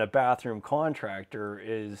about being a bathroom contractor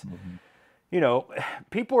is,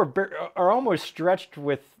 people are almost stretched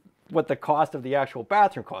with what the cost of the actual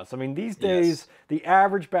bathroom costs. I mean, these days, the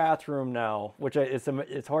average bathroom now, which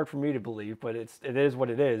it's hard for me to believe, but it is what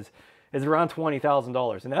it is around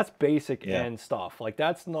 $20,000, and that's basic end stuff. Like,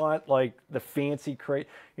 that's not like the fancy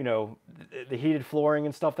the heated flooring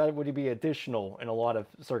and stuff. That would be additional in a lot of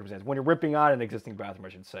circumstances when you're ripping out an existing bathroom, I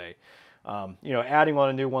should say. Adding on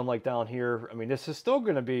a new one like down here. I mean, this is still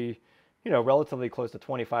going to be, relatively close to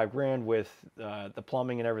 25 grand with the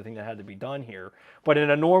plumbing and everything that had to be done here. But in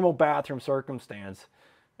a normal bathroom circumstance,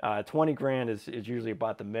 20 grand is usually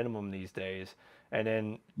about the minimum these days. And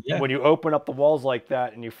then when you open up the walls like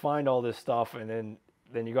that and you find all this stuff, and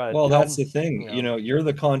then you got to. Well, that's the thing. You're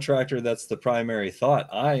the contractor. That's the primary thought.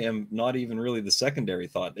 I am not even really the secondary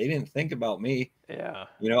thought. They didn't think about me. Yeah.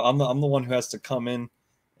 I'm the one who has to come in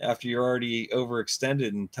after you're already overextended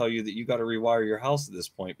and tell you that you got to rewire your house at this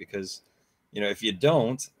point, because if you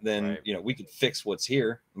don't, then we could fix what's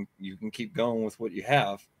here and you can keep going with what you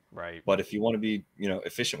have. Right. But if you want to be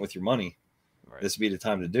efficient with your money, this would be the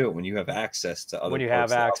time to do it when you have access to other. When you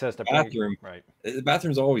have access to bathroom, right? The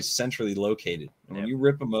bathroom's always centrally located. And when you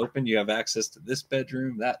rip them open, you have access to this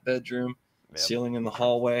bedroom, that bedroom, ceiling in the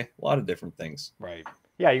hallway, a lot of different things. Right.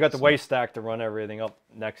 Yeah, you got the waste stack to run everything up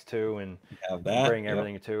next to, and have that, bring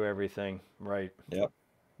everything to everything. Right. Yep.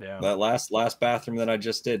 Yeah. That last bathroom that I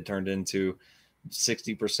just did turned into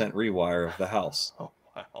 60% rewire of the house. Oh,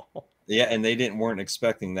 wow. Yeah, and they weren't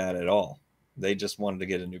expecting that at all. They just wanted to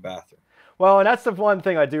get a new bathroom. Well, and that's the one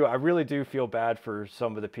thing I really do feel bad for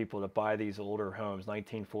some of the people that buy these older homes,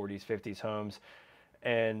 1940s, 50s homes.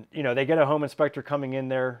 And, they get a home inspector coming in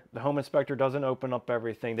there. The home inspector doesn't open up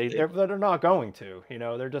everything. They're not going to,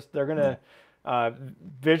 they're going to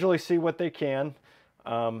visually see what they can,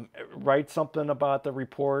 write something about the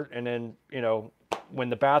report. And then, when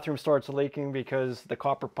the bathroom starts leaking because the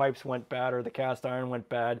copper pipes went bad or the cast iron went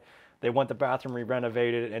bad, they want the bathroom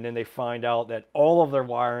re-renovated, and then they find out that all of their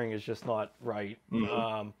wiring is just not right,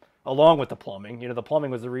 along with the plumbing. The plumbing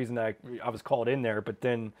was the reason that I was called in there, but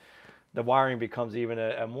then the wiring becomes even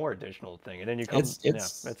a more additional thing. And then you come,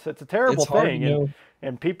 it's a terrible thing,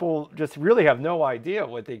 and people just really have no idea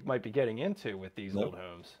what they might be getting into with these old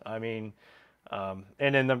homes. I mean, and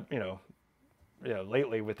then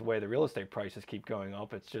lately with the way the real estate prices keep going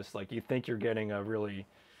up, it's just like you think you're getting a really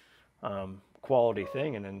quality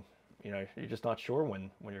thing, and then you're just not sure when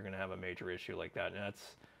you're going to have a major issue like that. And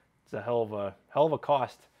it's a hell of a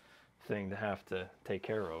cost thing to have to take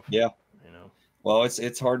care of. Yeah. Well,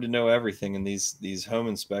 it's hard to know everything, and these home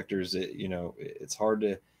inspectors, it's hard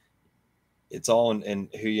to, it's all in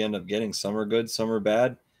who you end up getting. Some are good, some are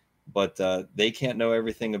bad, but they can't know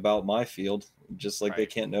everything about my field, just like they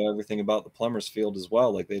can't know everything about the plumber's field as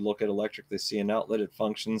well. Like, they look at electric, they see an outlet, it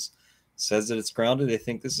functions, says that it's grounded, they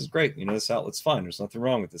think this is great. This outlet's fine. There's nothing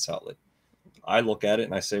wrong with this outlet. I look at it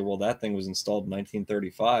and I say, well, that thing was installed in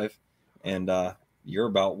 1935, and you're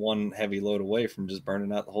about one heavy load away from just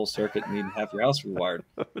burning out the whole circuit and needing half your house rewired.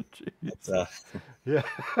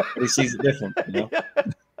 He sees it different.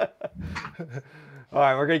 All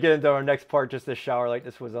right, we're gonna get into our next part, just this shower light.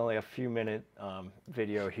 This was only a few minute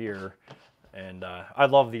video here, and I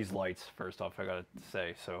love these lights. First off, I gotta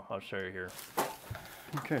say, so I'll show you here.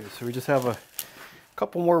 Okay, so we just have a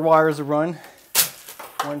couple more wires to run.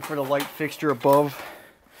 One for the light fixture above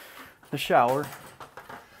the shower.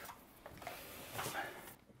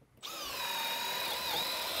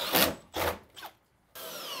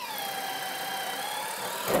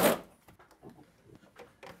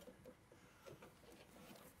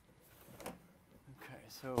 Okay,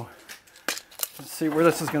 so let's see where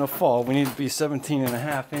this is going to fall. We need to be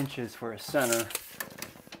 17.5 inches for a center,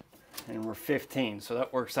 and we're 15, so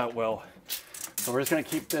that works out well. So we're just going to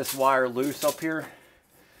keep this wire loose up here,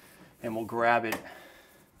 and we'll grab it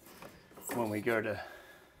when we go to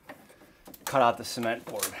cut out the cement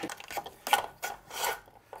board.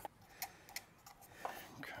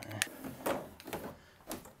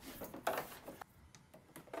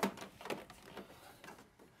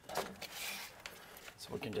 So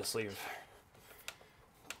we can just leave.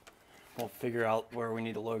 We'll figure out where we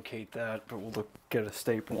need to locate that, but we'll get a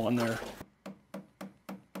staple on there.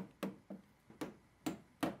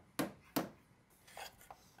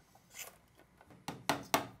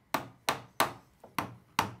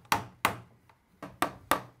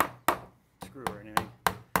 Screw or anything.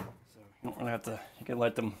 So you don't really have to, you can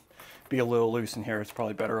let them be a little loose in here. It's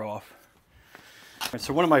probably better off. All right,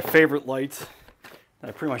 so one of my favorite lights that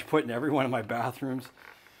I pretty much put in every one of my bathrooms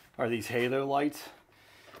are these halo lights.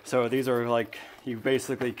 So these are like, you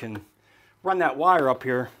basically can run that wire up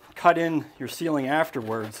here, cut in your ceiling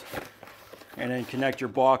afterwards, and then connect your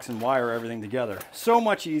box and wire everything together. So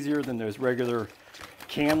much easier than those regular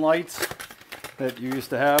can lights that you used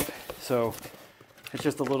to have. So it's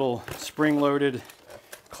just a little spring-loaded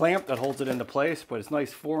clamp that holds it into place, but it's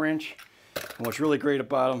nice 4-inch. And what's really great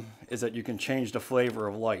about them is that you can change the flavor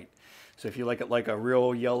of light. So if you like it like a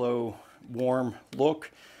real yellow, warm look,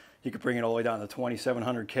 you could bring it all the way down to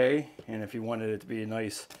 2700K, and if you wanted it to be a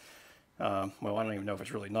nice, well, I don't even know if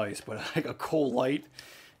it's really nice, but like a cool light,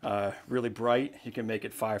 really bright, you can make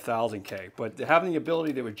it 5000K. But having the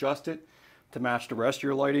ability to adjust it to match the rest of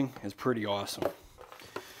your lighting is pretty awesome.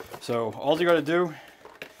 So all you got to do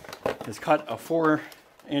is cut a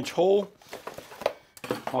 4-inch hole.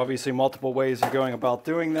 Obviously, multiple ways of going about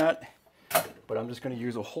doing that, but I'm just going to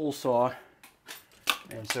use a hole saw.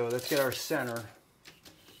 And so let's get our center.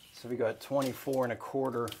 So we got 24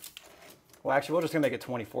 1/4. Well, actually, we're just gonna make it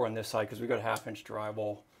 24 on this side because we got a 1/2-inch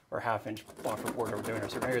drywall or 1/2-inch buffer board that we're doing here.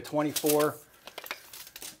 So we're gonna get 24,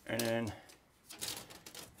 and then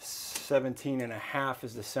 17 1/2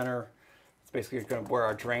 is the center. It's basically gonna where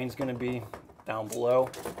our drain's gonna be down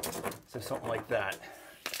below. So something like that.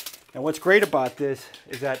 And what's great about this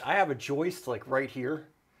is that I have a joist like right here.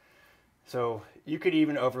 So you could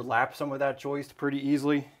even overlap some of that joist pretty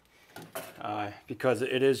easily. Because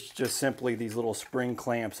it is just simply these little spring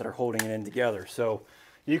clamps that are holding it in together. So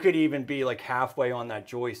you could even be like halfway on that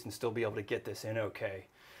joist and still be able to get this in okay.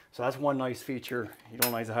 So that's one nice feature. You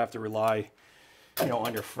don't always have to rely, you know,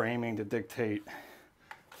 on your framing to dictate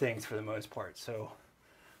things for the most part. So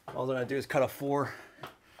all I'm gonna do is cut a 4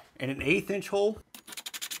 1/8 inch hole.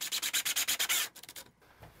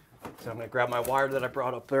 So I'm gonna grab my wire that I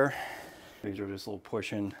brought up there. These are just little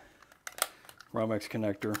push-in Romex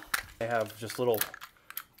connector. They have just little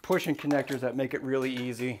push-in connectors that make it really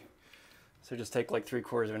easy. So just take like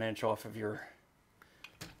 3/4 of an inch off of your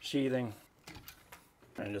sheathing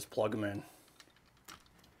and just plug them in.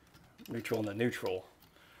 Neutral in the neutral,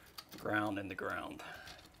 ground in the ground.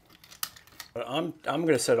 But I'm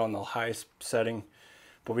gonna set it on the highest setting,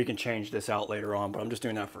 but we can change this out later on, but I'm just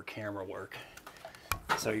doing that for camera work.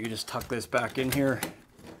 So you just tuck this back in here.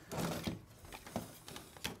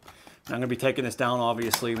 I'm going to be taking this down,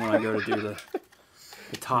 obviously, when I go to do the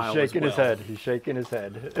tile. He's shaking as well. his head. He's shaking his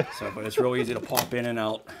head. So, but it's real easy to pop in and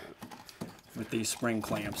out with these spring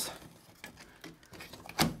clamps.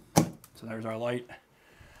 So there's our light.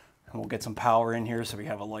 And we'll get some power in here so we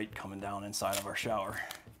have a light coming down inside of our shower.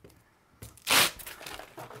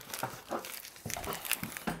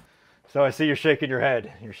 So I see you're shaking your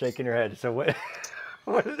head. You're shaking your head. So what?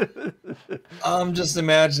 I'm just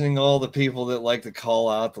imagining all the people that like to call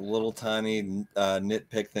out the little tiny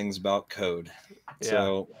nitpick things about code. Yeah.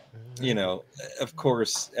 So, you know, of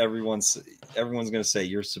course, everyone's going to say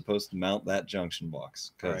you're supposed to mount that junction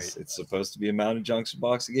box because it's supposed to be a mounted junction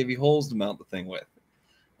box to give you holes to mount the thing with.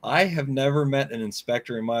 I have never met an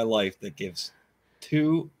inspector in my life that gives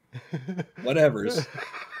two whatevers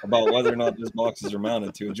about whether or not those boxes are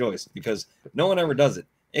mounted to a joist, because no one ever does it.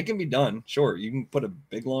 It can be done, sure. You can put a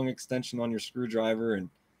big long extension on your screwdriver and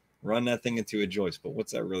run that thing into a joist, but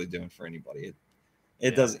what's that really doing for anybody?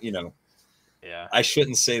 It doesn't, you know. Yeah. I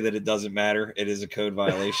shouldn't say that it doesn't matter. It is a code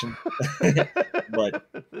violation, but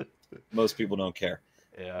most people don't care.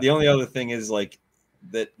 Yeah. The only other thing is like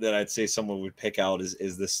that I'd say someone would pick out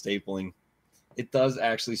is the stapling. It does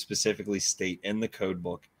actually specifically state in the code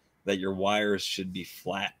book that your wires should be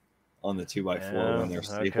flat on the 2x4 when they're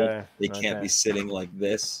stapled. Okay. They can't be sitting like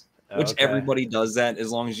this, which everybody does that.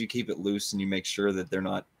 As long as you keep it loose and you make sure that they're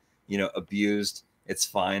not, you know, abused, it's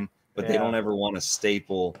fine. But they don't ever want a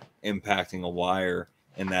staple impacting a wire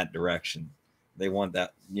in that direction. They want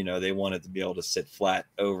that, you know, they want it to be able to sit flat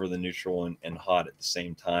over the neutral and hot at the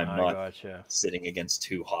same time, not sitting against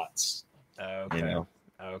two hots. Okay. You know?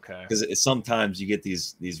 Okay. Because sometimes you get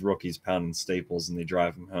these rookies pounding staples and they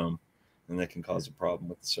drive them home, and that can cause a problem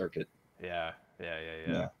with the circuit. Yeah.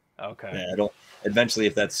 Okay. Yeah, it'll eventually,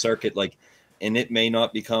 if that circuit like, and it may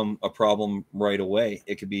not become a problem right away.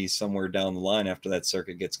 It could be somewhere down the line after that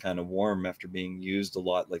circuit gets kind of warm after being used a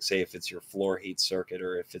lot. Like say if it's your floor heat circuit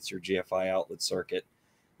or if it's your GFI outlet circuit,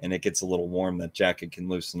 and it gets a little warm, that jacket can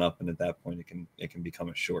loosen up, and at that point it can become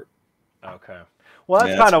a short. Okay. Well,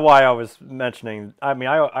 that's Yeah, kind of why I was mentioning. I mean,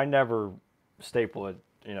 I never staple it,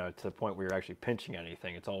 to the point where you're actually pinching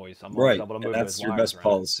anything. I'm always right, able to and move that's those your wires best around.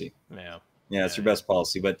 policy. Yeah. Yeah, it's your best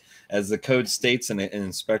policy. But as the code states, an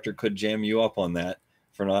inspector could jam you up on that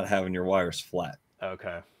for not having your wires flat.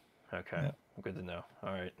 Okay. Yeah. Good to know.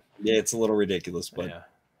 All right. Yeah, it's a little ridiculous, but Yeah.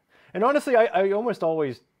 And honestly, I almost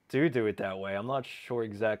always do it that way. I'm not sure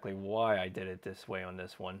exactly why I did it this way on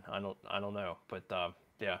this one. I don't know, but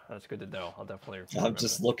yeah, that's good to know. I'll definitely. I'm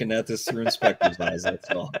just looking at this through inspector's eyes. That's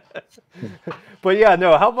all. But yeah,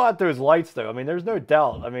 no. How about those lights though? I mean, there's no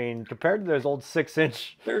doubt. I mean, compared to those old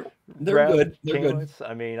 6-inch, They're good. They're good. lights,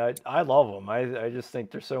 I mean, I love them. I just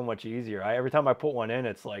think they're so much easier. Every time I put one in,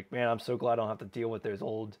 it's like, man, I'm so glad I don't have to deal with those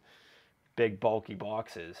old, big bulky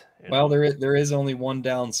boxes. Well, there is only one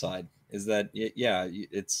downside, is that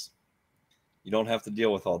it's you don't have to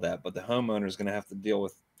deal with all that, but the homeowner is going to have to deal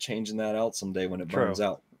with changing that out someday when it burns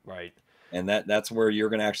out. Right. And that's where you're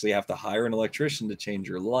going to actually have to hire an electrician to change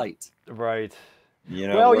your light. Right.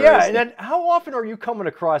 Well, yeah. And then how often are you coming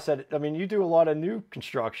across that? I mean, you do a lot of new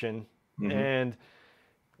construction and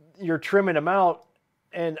you're trimming them out.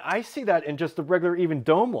 And I see that in just the regular, even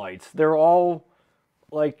dome lights. They're all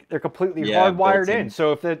like, they're completely hardwired in.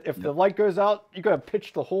 So if the light goes out, you got to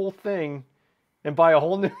pitch the whole thing and buy a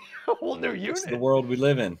whole new unit. It's the world we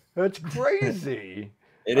live in. That's crazy.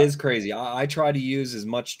 It is crazy. I try to use as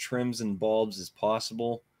much trims and bulbs as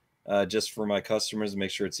possible, just for my customers to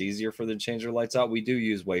make sure it's easier for them to change their lights out. We do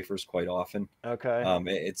use wafers quite often. Okay.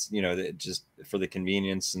 It's just for the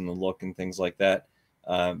convenience and the look and things like that.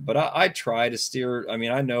 But I try to steer. I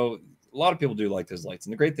mean, I know a lot of people do like those lights,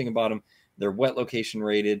 and the great thing about them, they're wet location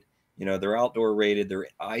rated. They're outdoor rated. They're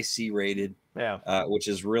IC rated. Yeah. Which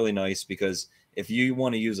is really nice because if you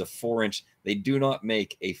want to use a 4-inch, they do not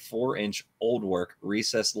make a 4-inch old work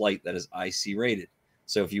recessed light that is IC rated.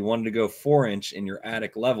 So if you wanted to go 4-inch in your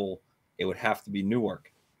attic level, it would have to be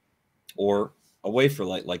Newark or a wafer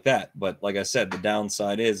light like that. But like I said, the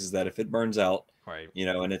downside is that if it burns out, right,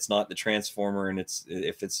 and it's not the transformer, and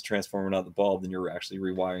if it's the transformer, not the bulb, then you're actually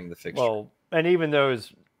rewiring the fixture. Well, and even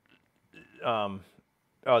those, you're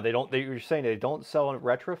saying they don't sell a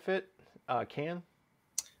retrofit can?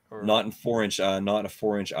 Or... Not in 4-inch, not a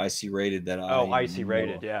 4-inch IC rated that IC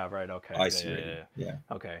rated. Yeah, right. Okay. IC rated. Yeah.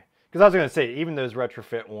 Okay. Because I was going to say, even those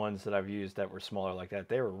retrofit ones that I've used that were smaller like that,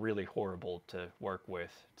 they were really horrible to work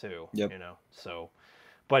with too. Yep. So,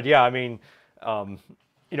 but yeah, I mean, I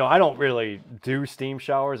don't really do steam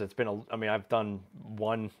showers. I've done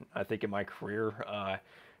one, I think, in my career.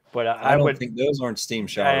 But I don't think those aren't steam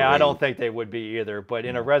shower. I don't think they would be either. But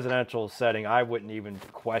in a residential setting, I wouldn't even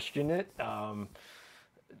question it.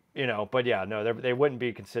 But yeah, no, they wouldn't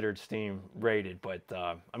be considered steam rated. But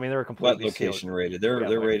they're completely wet location sealed. rated.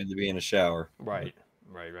 They're rated to be in a shower. Right.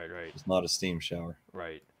 It's not a steam shower.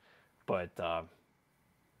 Right. But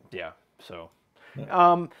yeah. So,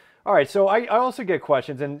 all right. So I also get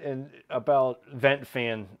questions and about vent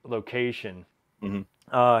fan location.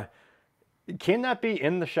 Mm-hmm. Can that be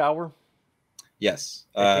in the shower? Yes.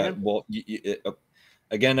 Well,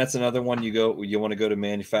 again, that's another one. You want to go to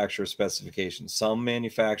manufacturer specifications. Some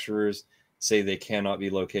manufacturers say they cannot be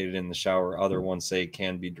located in the shower. Other ones say it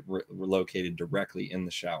can be located directly in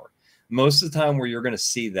the shower. Most of the time where you're going to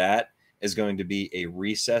see that is going to be a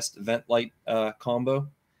recessed vent light combo,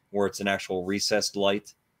 where it's an actual recessed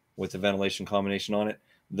light with a ventilation combination on it.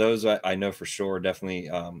 Those I know for sure are definitely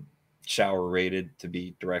shower rated to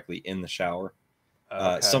be directly in the shower.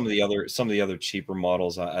 Okay. Some of the other cheaper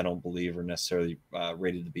models I don't believe are necessarily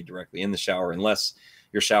rated to be directly in the shower, unless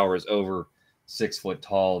your shower is over 6 foot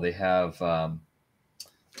tall. They have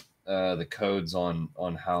the codes on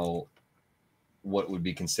what would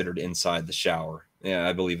be considered inside the shower. Yeah,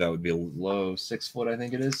 I believe that would be a low 6 foot. I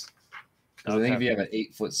think it is. Okay. I think if you have an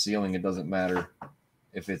 8 foot ceiling, it doesn't matter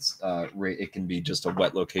if it's it can be just a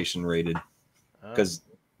wet location rated, because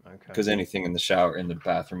anything in the shower, in the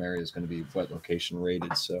bathroom area, is going to be wet location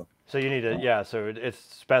rated. So you need to, so it's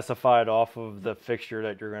specified off of the fixture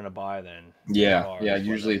that you're going to buy then. Yeah.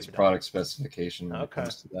 Usually it's product specification when it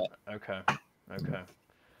comes to that. Okay.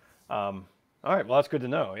 All right. Well, that's good to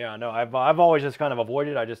know. Yeah, no, I've always just kind of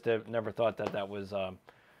avoided. I just never thought that was a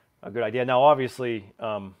good idea. Now, obviously,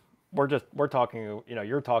 we're talking.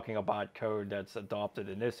 You're talking about code that's adopted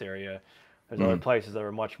in this area. There's other places that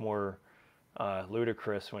are much more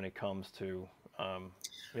ludicrous when it comes to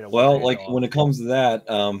what Well, they like when adopt. it comes to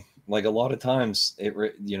that, like a lot of times,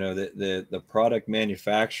 the product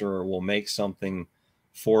manufacturer will make something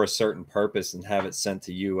for a certain purpose and have it sent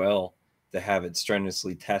to UL to have it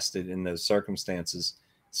strenuously tested in those circumstances.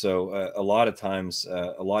 So a lot of times,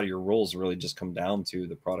 a lot of your rules really just come down to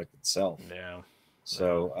the product itself. Yeah.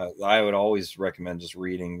 So I would always recommend just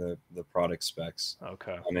reading the product specs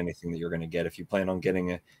Okay. on anything that you're going to get. If you plan on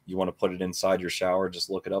getting you want to put it inside your shower, just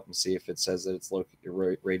look it up and see if it says that it's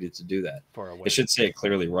rated to do that. For a It should say it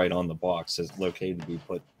clearly right on the box, says located to be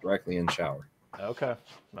put directly in shower. Okay.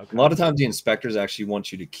 A lot of times the inspectors actually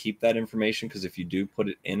want you to keep that information because if you do put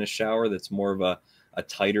it in a shower that's more of a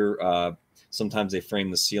tighter, sometimes they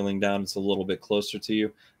frame the ceiling down, it's a little bit closer to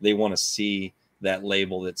you. They want to see that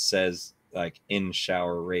label that says like in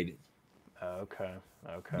shower rated. Okay.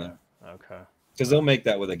 Okay. Yeah. Okay. Because they'll make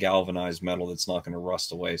that with a galvanized metal that's not going to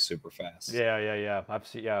rust away super fast. Yeah. I've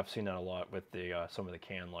seen that a lot with the some of the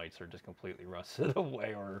can lights are just completely rusted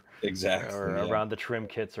away, or Exactly. around the trim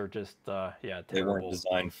kits are just terrible. They weren't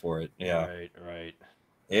designed for it. Yeah. Right.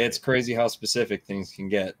 It's crazy how specific things can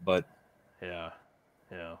get, but yeah.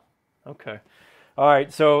 Okay. All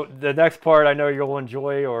right. So the next part I know you'll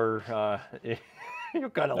enjoy, or you'll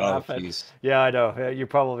kind of laugh at. Yeah, I know. You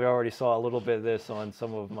probably already saw a little bit of this on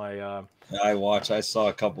some of my. I saw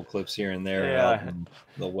a couple clips here and there out on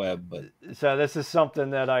the web, but so this is something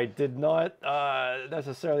that I did not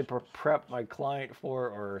necessarily prep my client for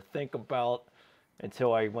or think about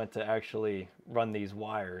until I went to actually run these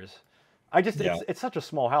wires. It's such a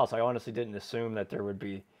small house. I honestly didn't assume that there would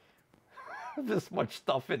be this much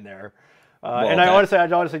stuff in there. And I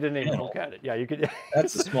honestly didn't even look at it. Yeah, you could.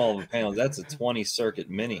 That's a small of a panel. That's a 20 circuit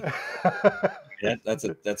mini.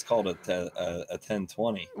 That's called a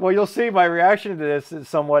 1020. Well, you'll see my reaction to this is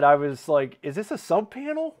somewhat. I was like, "Is this a sub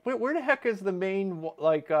panel? Where the heck is the main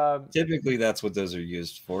like?" Typically, that's what those are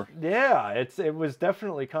used for. Yeah, it was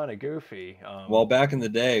definitely kind of goofy. Well, back in the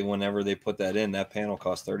day, whenever they put that in, that panel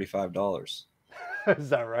cost $35. Is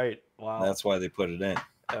that right? Wow. That's why they put it in.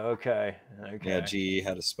 Okay. Yeah, GE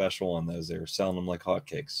had a special on those. They were selling them like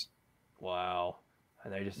hotcakes. Wow.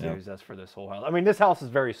 And they just use this for this whole house. I mean, this house is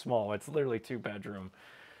very small. It's literally 2-bedroom.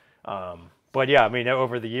 But yeah, I mean,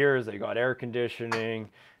 over the years, they got air conditioning.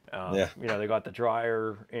 They got the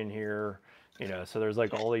dryer in here. So there's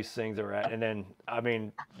like all these things that are at. And then,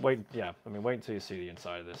 wait until you see the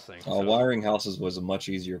inside of this thing. Wiring houses was a much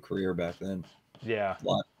easier career back then. Yeah,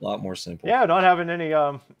 a lot more simple. Yeah, not having any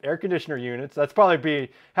air conditioner units. That's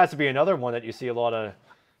probably has to be another one that you see a lot of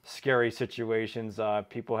scary situations.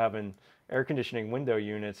 People having air conditioning window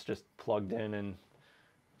units just plugged in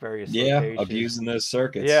various locations. Abusing those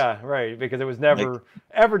circuits. Yeah, right. Because it was never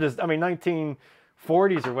ever just. I mean,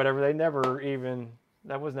 1940s or whatever.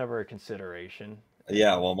 That was never a consideration.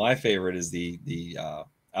 Yeah. Well, my favorite is the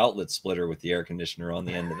outlet splitter with the air conditioner on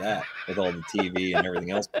the end of that with all the TV and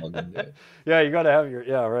everything else plugged into it. Yeah, you got to have you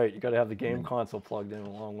got to have the game console plugged in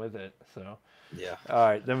along with it. So yeah. All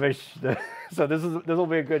right, so this will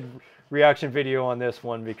be a good reaction video on this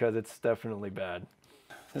one because it's definitely bad.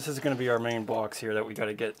 This is going to be our main box here that we got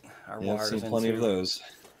to get our wires into. I've seen plenty of those.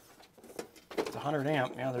 It's 100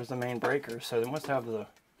 amp. Yeah, there's the main breaker. So they must have the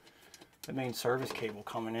main service cable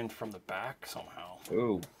coming in from the back somehow.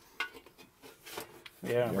 Ooh.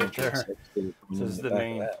 Yeah, right there. This is the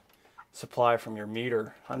main supply from your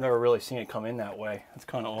meter. I've never really seen it come in that way. It's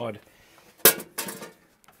kind of odd.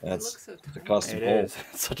 That's a custom hole. It is.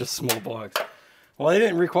 It's such a small box. Well, they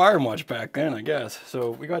didn't require much back then, I guess. So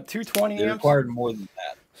we got 220 amps. They required more than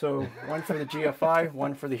that. So one for the GFI,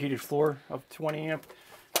 one for the heated floor of 20 amp,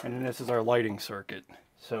 and then this is our lighting circuit.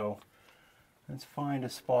 So let's find a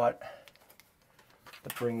spot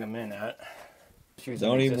to bring them in at.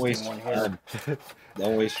 Don't even waste your time.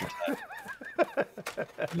 Don't waste your time.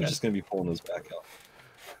 You're just going to be pulling those back out.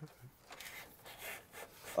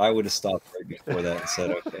 I would have stopped right before that and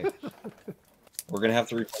said, okay, we're going to have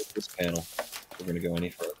to replace this panel if we're going to go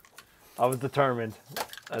any further. I was determined.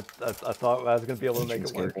 I thought I was going to be able to make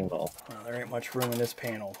it work. Well, there ain't much room in this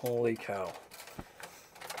panel. Holy cow.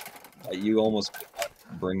 You almost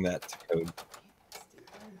bring that to code.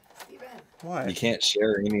 Why? You can't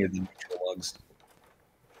share any of the neutral lugs.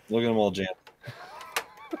 Look at them all jammed.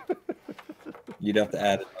 You'd have to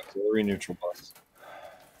add an auxiliary neutral bus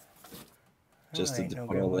just to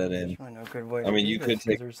put all that in. I mean, you could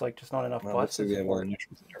take. There's like just not enough buses. We have all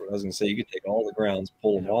neutrals in there. But I was gonna say you could take all the grounds,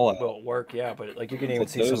 pull them all out. Well, it'll work, yeah, but like you can even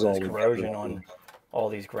see some of this corrosion on all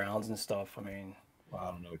these grounds and stuff. I mean, well,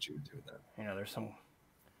 I don't know what you would do with that. There's some.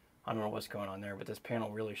 I don't know what's going on there, but this panel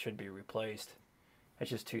really should be replaced. It's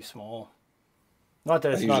just too small. Not that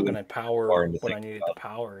I it's not usually going to power hard to what think I need it to about.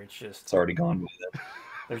 power. It's just It's already gone by then.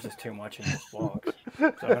 there's just too much in this box.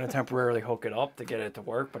 So I'm going to temporarily hook it up to get it to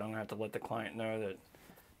work, but I'm going to have to let the client know that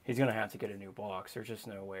he's going to have to get a new box. There's just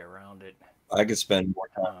no way around it. I could spend more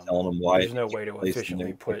time telling them why There's no way to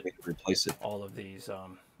efficiently put replace it. all of these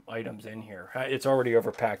items in here. It's already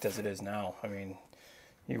overpacked as it is now. I mean,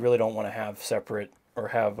 you really don't want to have separate or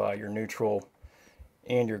have your neutral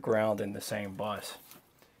and your ground in the same bus.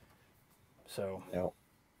 So Yeah.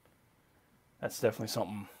 that's definitely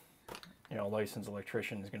something, you know, a licensed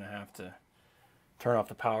electrician is going to have to turn off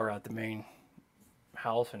the power at the main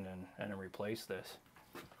house and then replace this.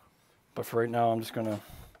 But for right now, I'm just going to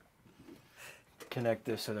connect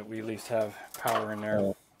this so that we at least have power in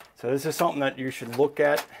there. So this is something that you should look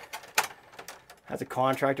at as a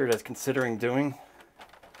contractor that's considering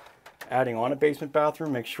adding on a basement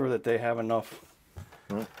bathroom. Make sure that they have enough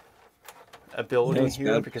ability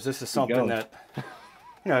here, because this is something that, you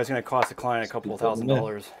know, it's going to cost the client a couple of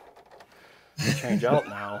 $1,000 to change out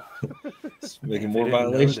now. It's making more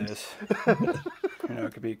violations. You know,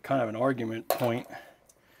 it could be kind of an argument point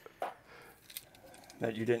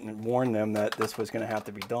that you didn't warn them that this was going to have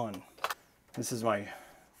to be done. This is my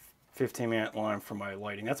 15-amp line for my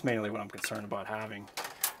lighting. That's mainly what I'm concerned about having.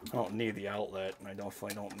 I don't need the outlet, and I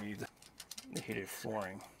definitely don't need the heated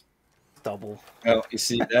flooring. Double. Oh, you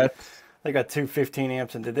see that? They got two 15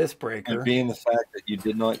 amps into this breaker. And being the fact that you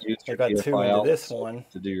did not use your got two PFI into outlet this one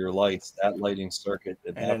to do your lights, that lighting circuit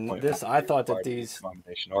at that and point. this, I thought that these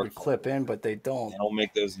would clip in, but they don't. They don't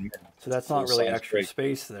make those. So that's not really extra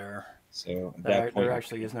space there. So at that point, there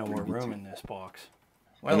actually is no more room in this box.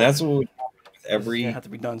 Well, and that's what would happen with every have to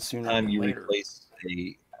be done sooner time than you later. replace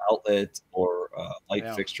a outlet or light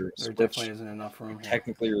fixture. There definitely isn't enough room here.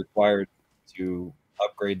 Technically required to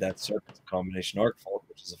upgrade that circuit to combination arc fault,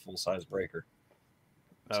 which is a full size breaker.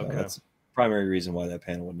 So that's the primary reason why that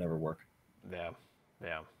panel would never work. Yeah,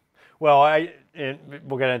 yeah. Well,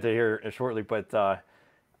 we'll get into here shortly, but I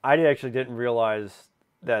actually didn't realize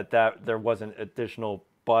that there was an additional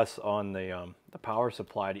bus on the power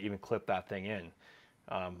supply to even clip that thing in.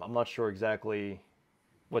 I'm not sure exactly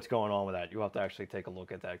what's going on with that. You'll have to actually take a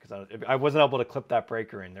look at that, because I wasn't able to clip that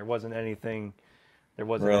breaker in. There wasn't anything. There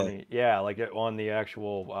wasn't any. Yeah, like on the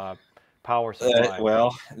actual power supply.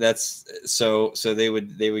 Well, that's so they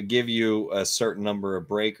would give you a certain number of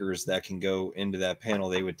breakers that can go into that panel.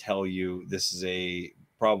 They would tell you this is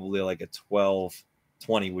probably like a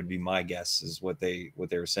 12-20 would be my guess, is what they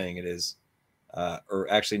were saying it is. Or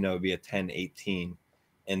actually no, it'd be a 10-18,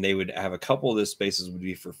 and they would have a couple of those spaces would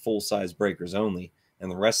be for full size breakers only, and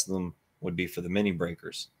the rest of them would be for the mini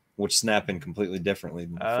breakers, which snap in completely differently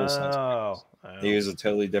than the full size breakers. They use a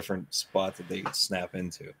totally different spot that they snap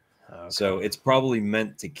into. Okay. So it's probably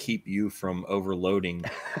meant to keep you from overloading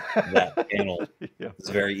that panel. It's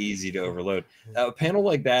very easy to overload. A panel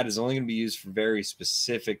like that is only going to be used for very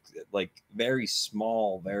specific, like very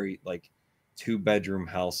small, very like 2-bedroom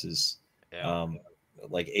houses. Yeah.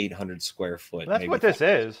 Like 800 square foot. That's what this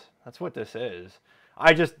is. That's what this is.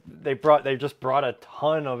 They just brought a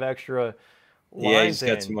ton of extra lines. Yeah, he's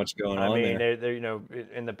got too much going on there. I mean, they you know,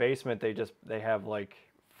 in the basement they have like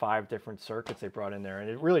 5 different circuits they brought in there, and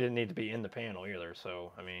it really didn't need to be in the panel either.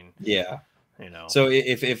 So I mean, yeah, you know. So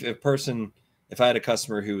if I had a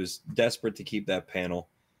customer who was desperate to keep that panel,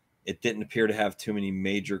 it didn't appear to have too many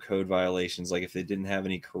major code violations, like if they didn't have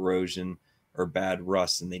any corrosion or bad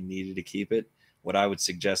rust and they needed to keep it, what I would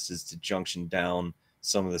suggest is to junction down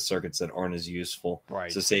some of the circuits that aren't as useful.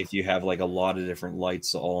 Right. So say if you have like a lot of different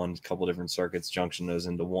lights all on a couple different circuits, junction those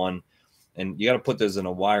into one, and you got to put those in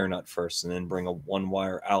a wire nut first and then bring one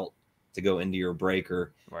wire out to go into your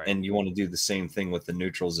breaker. Right. And you want to do the same thing with the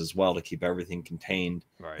neutrals as well to keep everything contained.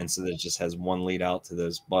 Right. And so that it just has one lead out to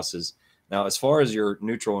those buses. Now, as far as your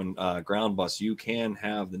neutral and ground bus, you can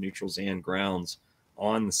have the neutrals and grounds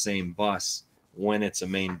on the same bus when it's a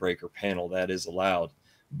main breaker panel. That is allowed.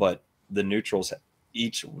 But the neutrals,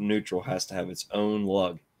 each neutral has to have its own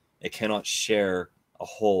lug. It cannot share a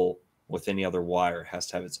hole with any other wire. It has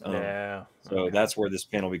to have its own. Yeah. So that's where this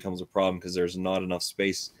panel becomes a problem, because there's not enough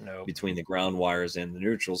space between the ground wires and the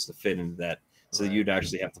neutrals to fit into that. So you'd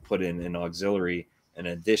actually have to put in an auxiliary, an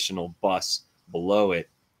additional bus below it,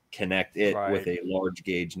 connect it with a large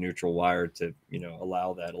gauge neutral wire to,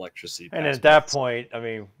 allow that electricity. And at that point, I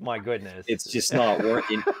mean, my goodness, it's just not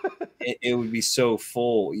working. It would be so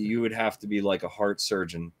full. You would have to be like a heart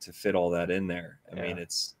surgeon to fit all that in there. I mean,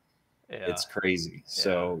 it's crazy.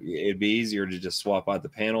 So it'd be easier to just swap out the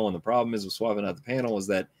panel. And the problem is with swapping out the panel is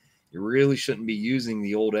that you really shouldn't be using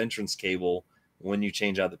the old entrance cable when you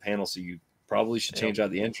change out the panel. So you probably should change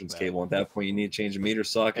out the entrance cable. At that point, you need to change the meter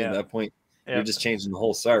socket. At that point, You're just changing the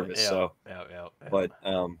whole service. So, but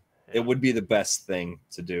it would be the best thing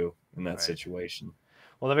to do in that situation.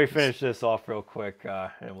 Well, let me finish this off real quick,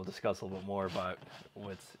 and we'll discuss a little bit more about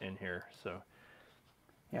what's in here. So,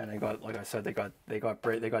 yeah, and they got, like I said, they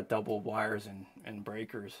got double wires and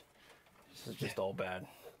breakers. This is just all bad.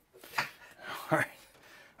 All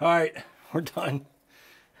right, we're done.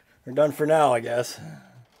 We're done for now, I guess.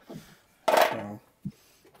 So,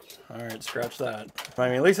 all right, scratch that. I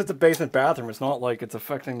mean, at least it's a basement bathroom. It's not like it's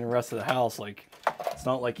affecting the rest of the house. Like, it's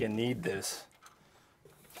not like you need this.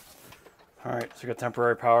 All right, so we got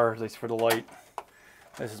temporary power, at least for the light.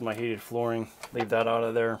 This is my heated flooring. Leave that out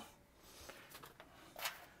of there.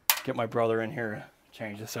 Get my brother in here to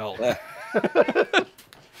change this out.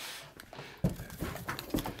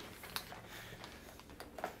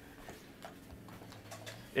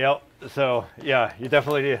 Yep. So yeah, I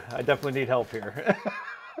definitely need help here.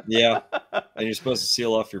 Yeah, and you're supposed to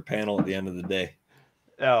seal off your panel at the end of the day.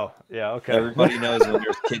 Oh, yeah, okay. Everybody knows when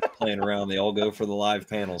there's kids playing around, they all go for the live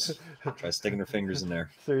panels. Try sticking their fingers in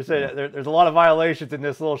there. So you're saying there's a lot of violations in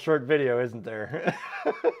this little short video, isn't there?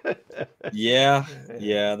 Yeah,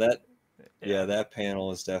 that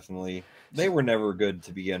panel is definitely. They were never good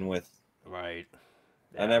to begin with. Right.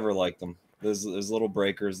 Yeah. I never liked them. Those little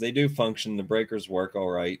breakers, they do function. The breakers work all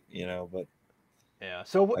right, but. Yeah.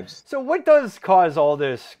 So what does cause all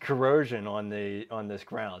this corrosion on this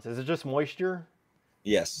grounds? Is it just moisture?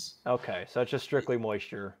 Yes. Okay, so it's just strictly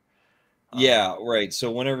moisture. Yeah, right. So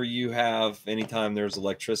whenever you have, anytime there's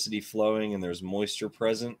electricity flowing and there's moisture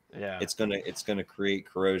present, yeah, it's gonna create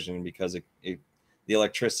corrosion because the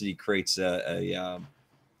electricity creates a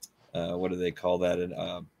what do they call that?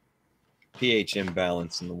 A pH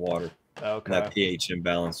imbalance in the water. Okay. And that pH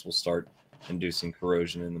imbalance will start inducing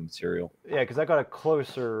corrosion in the material. Yeah, because I got a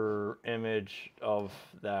closer image of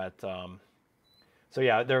that. So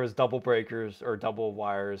yeah, there was double breakers or double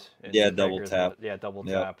wires. Yeah, double tap. Yeah, double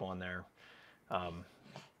tap on there.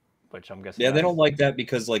 Which I'm guessing. Yeah, they don't like that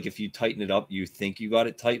because like if you tighten it up, you think you got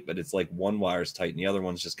it tight, but it's like one wire's tight and the other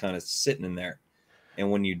one's just kind of sitting in there. And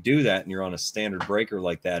when you do that and you're on a standard breaker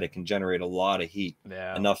like that, it can generate a lot of heat.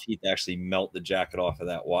 Yeah. Enough heat to actually melt the jacket off of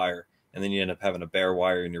that wire. And then you end up having a bare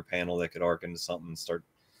wire in your panel that could arc into something and start,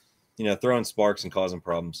 throwing sparks and causing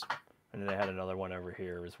problems. And then they had another one over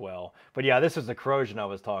here as well. But yeah, this is the corrosion I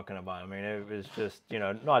was talking about. I mean, it was just,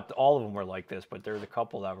 not all of them were like this, but there's a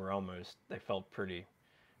couple that were they felt pretty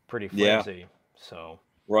flimsy. Yeah. So.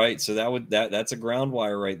 Right. So that's a ground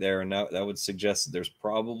wire right there. And that would suggest that there's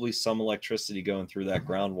probably some electricity going through that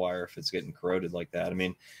ground wire if it's getting corroded like that. I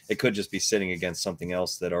mean, it could just be sitting against something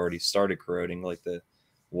else that already started corroding, like the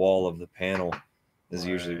wall of the panel is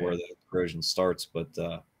usually where the corrosion starts. But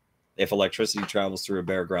if electricity travels through a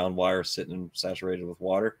bare ground wire sitting saturated with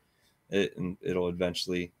water, it'll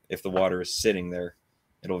eventually, if the water is sitting there,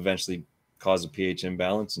 it'll eventually cause a pH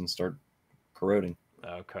imbalance and start corroding.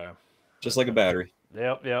 Okay. Just like a battery.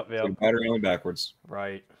 Yep. Like a battery only backwards.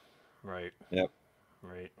 Right. Yep.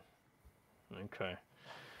 Right. Okay.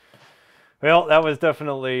 Well, that was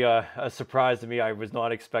definitely a surprise to me. I was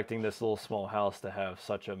not expecting this little small house to have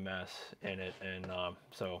such a mess in it. And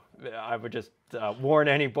so I would just warn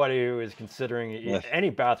anybody who is considering any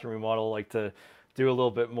bathroom remodel, like to do a little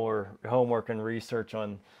bit more homework and research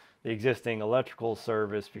on the existing electrical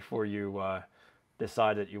service before you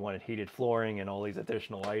decide that you wanted heated flooring and all these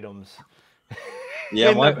additional items.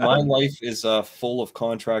 Yeah, my life is full of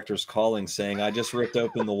contractors calling saying, I just ripped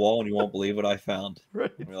open the wall and you won't believe what I found.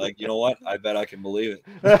 Right. And you're like, you know what? I bet I can believe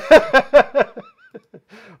it.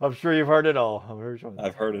 I'm sure you've heard it all.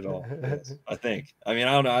 I've heard it all. Yes, I think. I mean,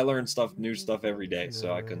 I don't know. I learn new stuff every day,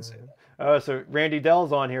 so I couldn't say that. So Randy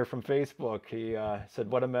Dell's on here from Facebook. He said,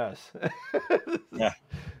 what a mess. Yeah.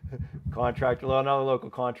 Contractor, another local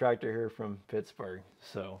contractor here from Pittsburgh.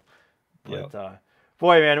 So, but, yep.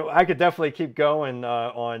 Boy, man, I could definitely keep going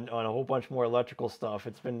on a whole bunch more electrical stuff.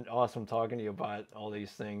 It's been awesome talking to you about all these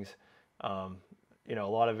things. A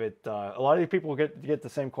lot of these people get the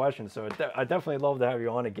same questions. So I definitely love to have you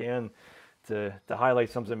on again to highlight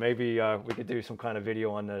something. Maybe we could do some kind of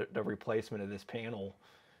video on the replacement of this panel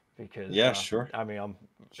because sure. I mean,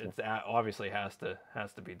 it obviously has to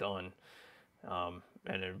be done,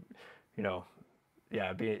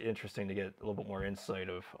 it'd be interesting to get a little bit more insight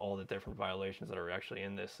of all the different violations that are actually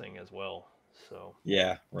in this thing as well. So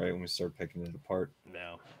yeah, right. When we start picking it apart.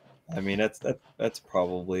 Yeah. I mean, that's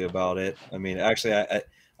probably about it. I mean, actually,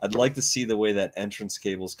 I'd like to see the way that entrance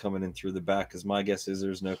cable's coming in through the back, because my guess is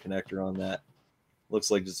there's no connector on that. Looks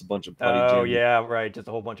like just a bunch of putty. Oh yeah, right. Just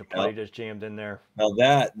a whole bunch of putty just jammed in there. Now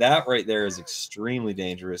that right there is extremely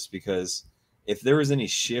dangerous, because if there was any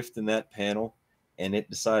shift in that panel, and it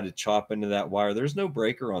decided to chop into that wire, there's no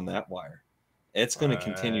breaker on that wire. It's going to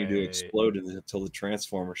continue to explode until the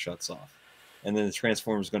transformer shuts off. And then the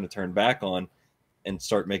transformer is going to turn back on and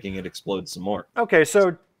start making it explode some more. Okay,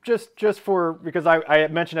 so just for, because I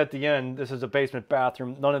mentioned at the end, this is a basement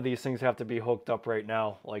bathroom. None of these things have to be hooked up right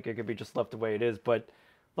now. Like, it could be just left the way it is. But,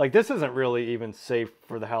 like, this isn't really even safe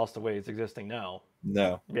for the house the way it's existing now.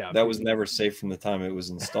 No. Yeah. That was never safe from the time it was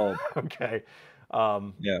installed. Okay.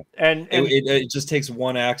 Yeah. And it just takes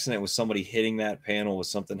one accident with somebody hitting that panel with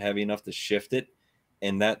something heavy enough to shift it,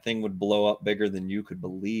 and that thing would blow up bigger than you could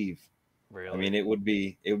believe. Really? I mean, it would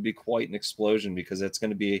be quite an explosion, because it's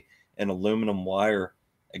going to be an aluminum wire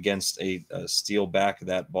against a steel back of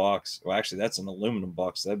that box. Well, actually, that's an aluminum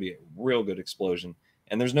box. That'd be a real good explosion.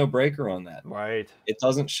 And there's no breaker on that. Right. It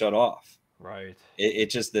doesn't shut off. Right. It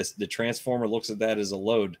just, the transformer looks at that as a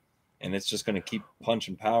load, and it's just going to keep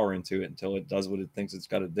punching power into it until it does what it thinks it's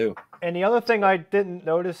got to do. And the other thing I didn't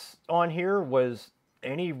notice on here was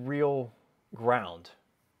any real ground.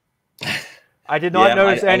 I did not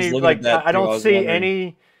notice any, like, I don't see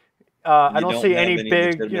any, I don't see any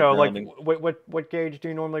big, you know, like, what gauge do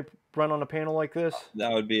you normally run on a panel like this?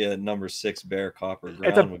 That would be a number 6 bare copper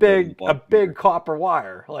ground. It's a big copper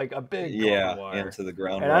wire, like a big copper wire. Into the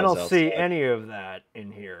ground. And I don't see any of that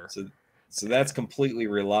in here. So that's completely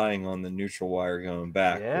relying on the neutral wire going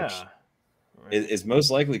back, yeah, which is most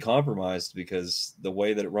likely compromised, because the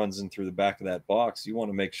way that it runs in through the back of that box, you want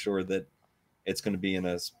to make sure that it's going to be in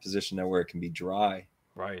a position now where it can be dry.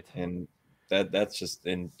 Right. And that's just,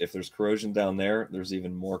 and if there's corrosion down there, there's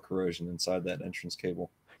even more corrosion inside that entrance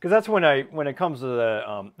cable. Because that's when it comes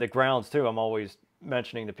to the grounds too, I'm always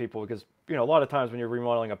mentioning to people, because, you know, a lot of times when you're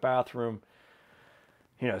remodeling a bathroom,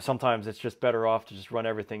 you know, sometimes it's just better off to just run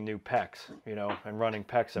everything new PEX, you know, and running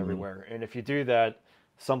PEX everywhere. And if you do that,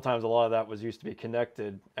 sometimes a lot of that was used to be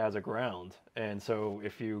connected as a ground. And so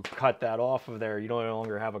if you cut that off of there, you no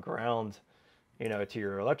longer have a ground, you know, to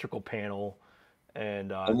your electrical panel.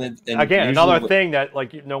 And again, another thing that,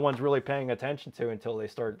 like, no one's really paying attention to until they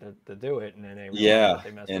start to do it, and then they realize that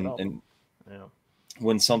they messed it up. And you know,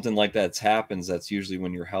 when something like that happens, that's usually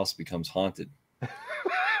when your house becomes haunted.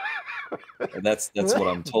 And that's what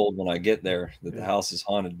I'm told when I get there, that the house is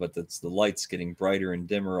haunted, but that's the lights getting brighter and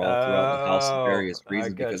dimmer all throughout the house for various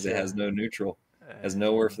reasons, because it has no neutral. Has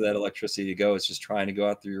nowhere for that electricity to go. It's just trying to go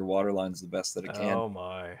out through your water lines the best that it can. Oh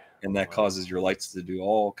my! And that causes your lights to do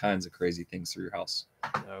all kinds of crazy things through your house.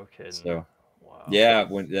 No kidding. So, yeah,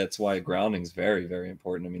 that's why grounding is very, very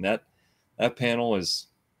important. I mean, that panel is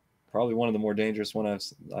probably one of the more dangerous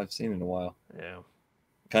ones I've seen in a while. Yeah.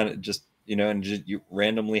 Kind of just, you know, and just, you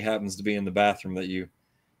randomly happens to be in the bathroom that you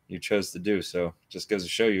chose to do. So it just goes to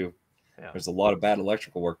show you, there's a lot of bad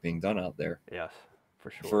electrical work being done out there. Yes,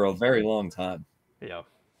 for sure. For a very long time. Yeah.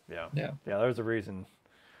 There's a reason.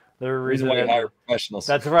 There's a reason why you hire professionals.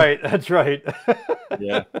 That's right. That's right.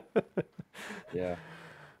 Yeah.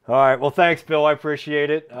 All right. Well, thanks, Bill. I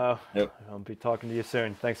appreciate it. Yep. I'll be talking to you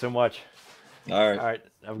soon. Thanks so much. All right. All right.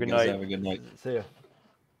 Have a good night. Have a good night. See you.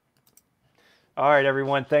 All right,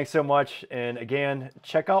 everyone. Thanks so much. And again,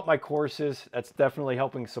 check out my courses. That's definitely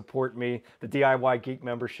helping support me. The DIY Geek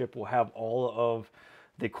membership will have all of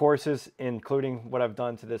the courses, including what I've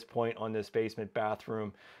done to this point on this basement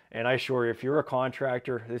bathroom. And I assure you, if you're a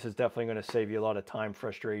contractor, this is definitely going to save you a lot of time,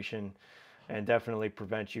 frustration, and definitely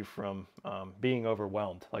prevent you from being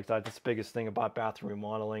overwhelmed. Like, that's the biggest thing about bathroom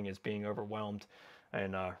remodeling, is being overwhelmed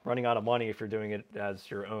and running out of money if you're doing it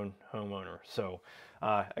as your own homeowner. So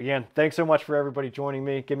again, thanks so much for everybody joining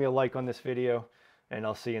me. Give me a like on this video, and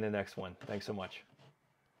I'll see you in the next one. Thanks so much.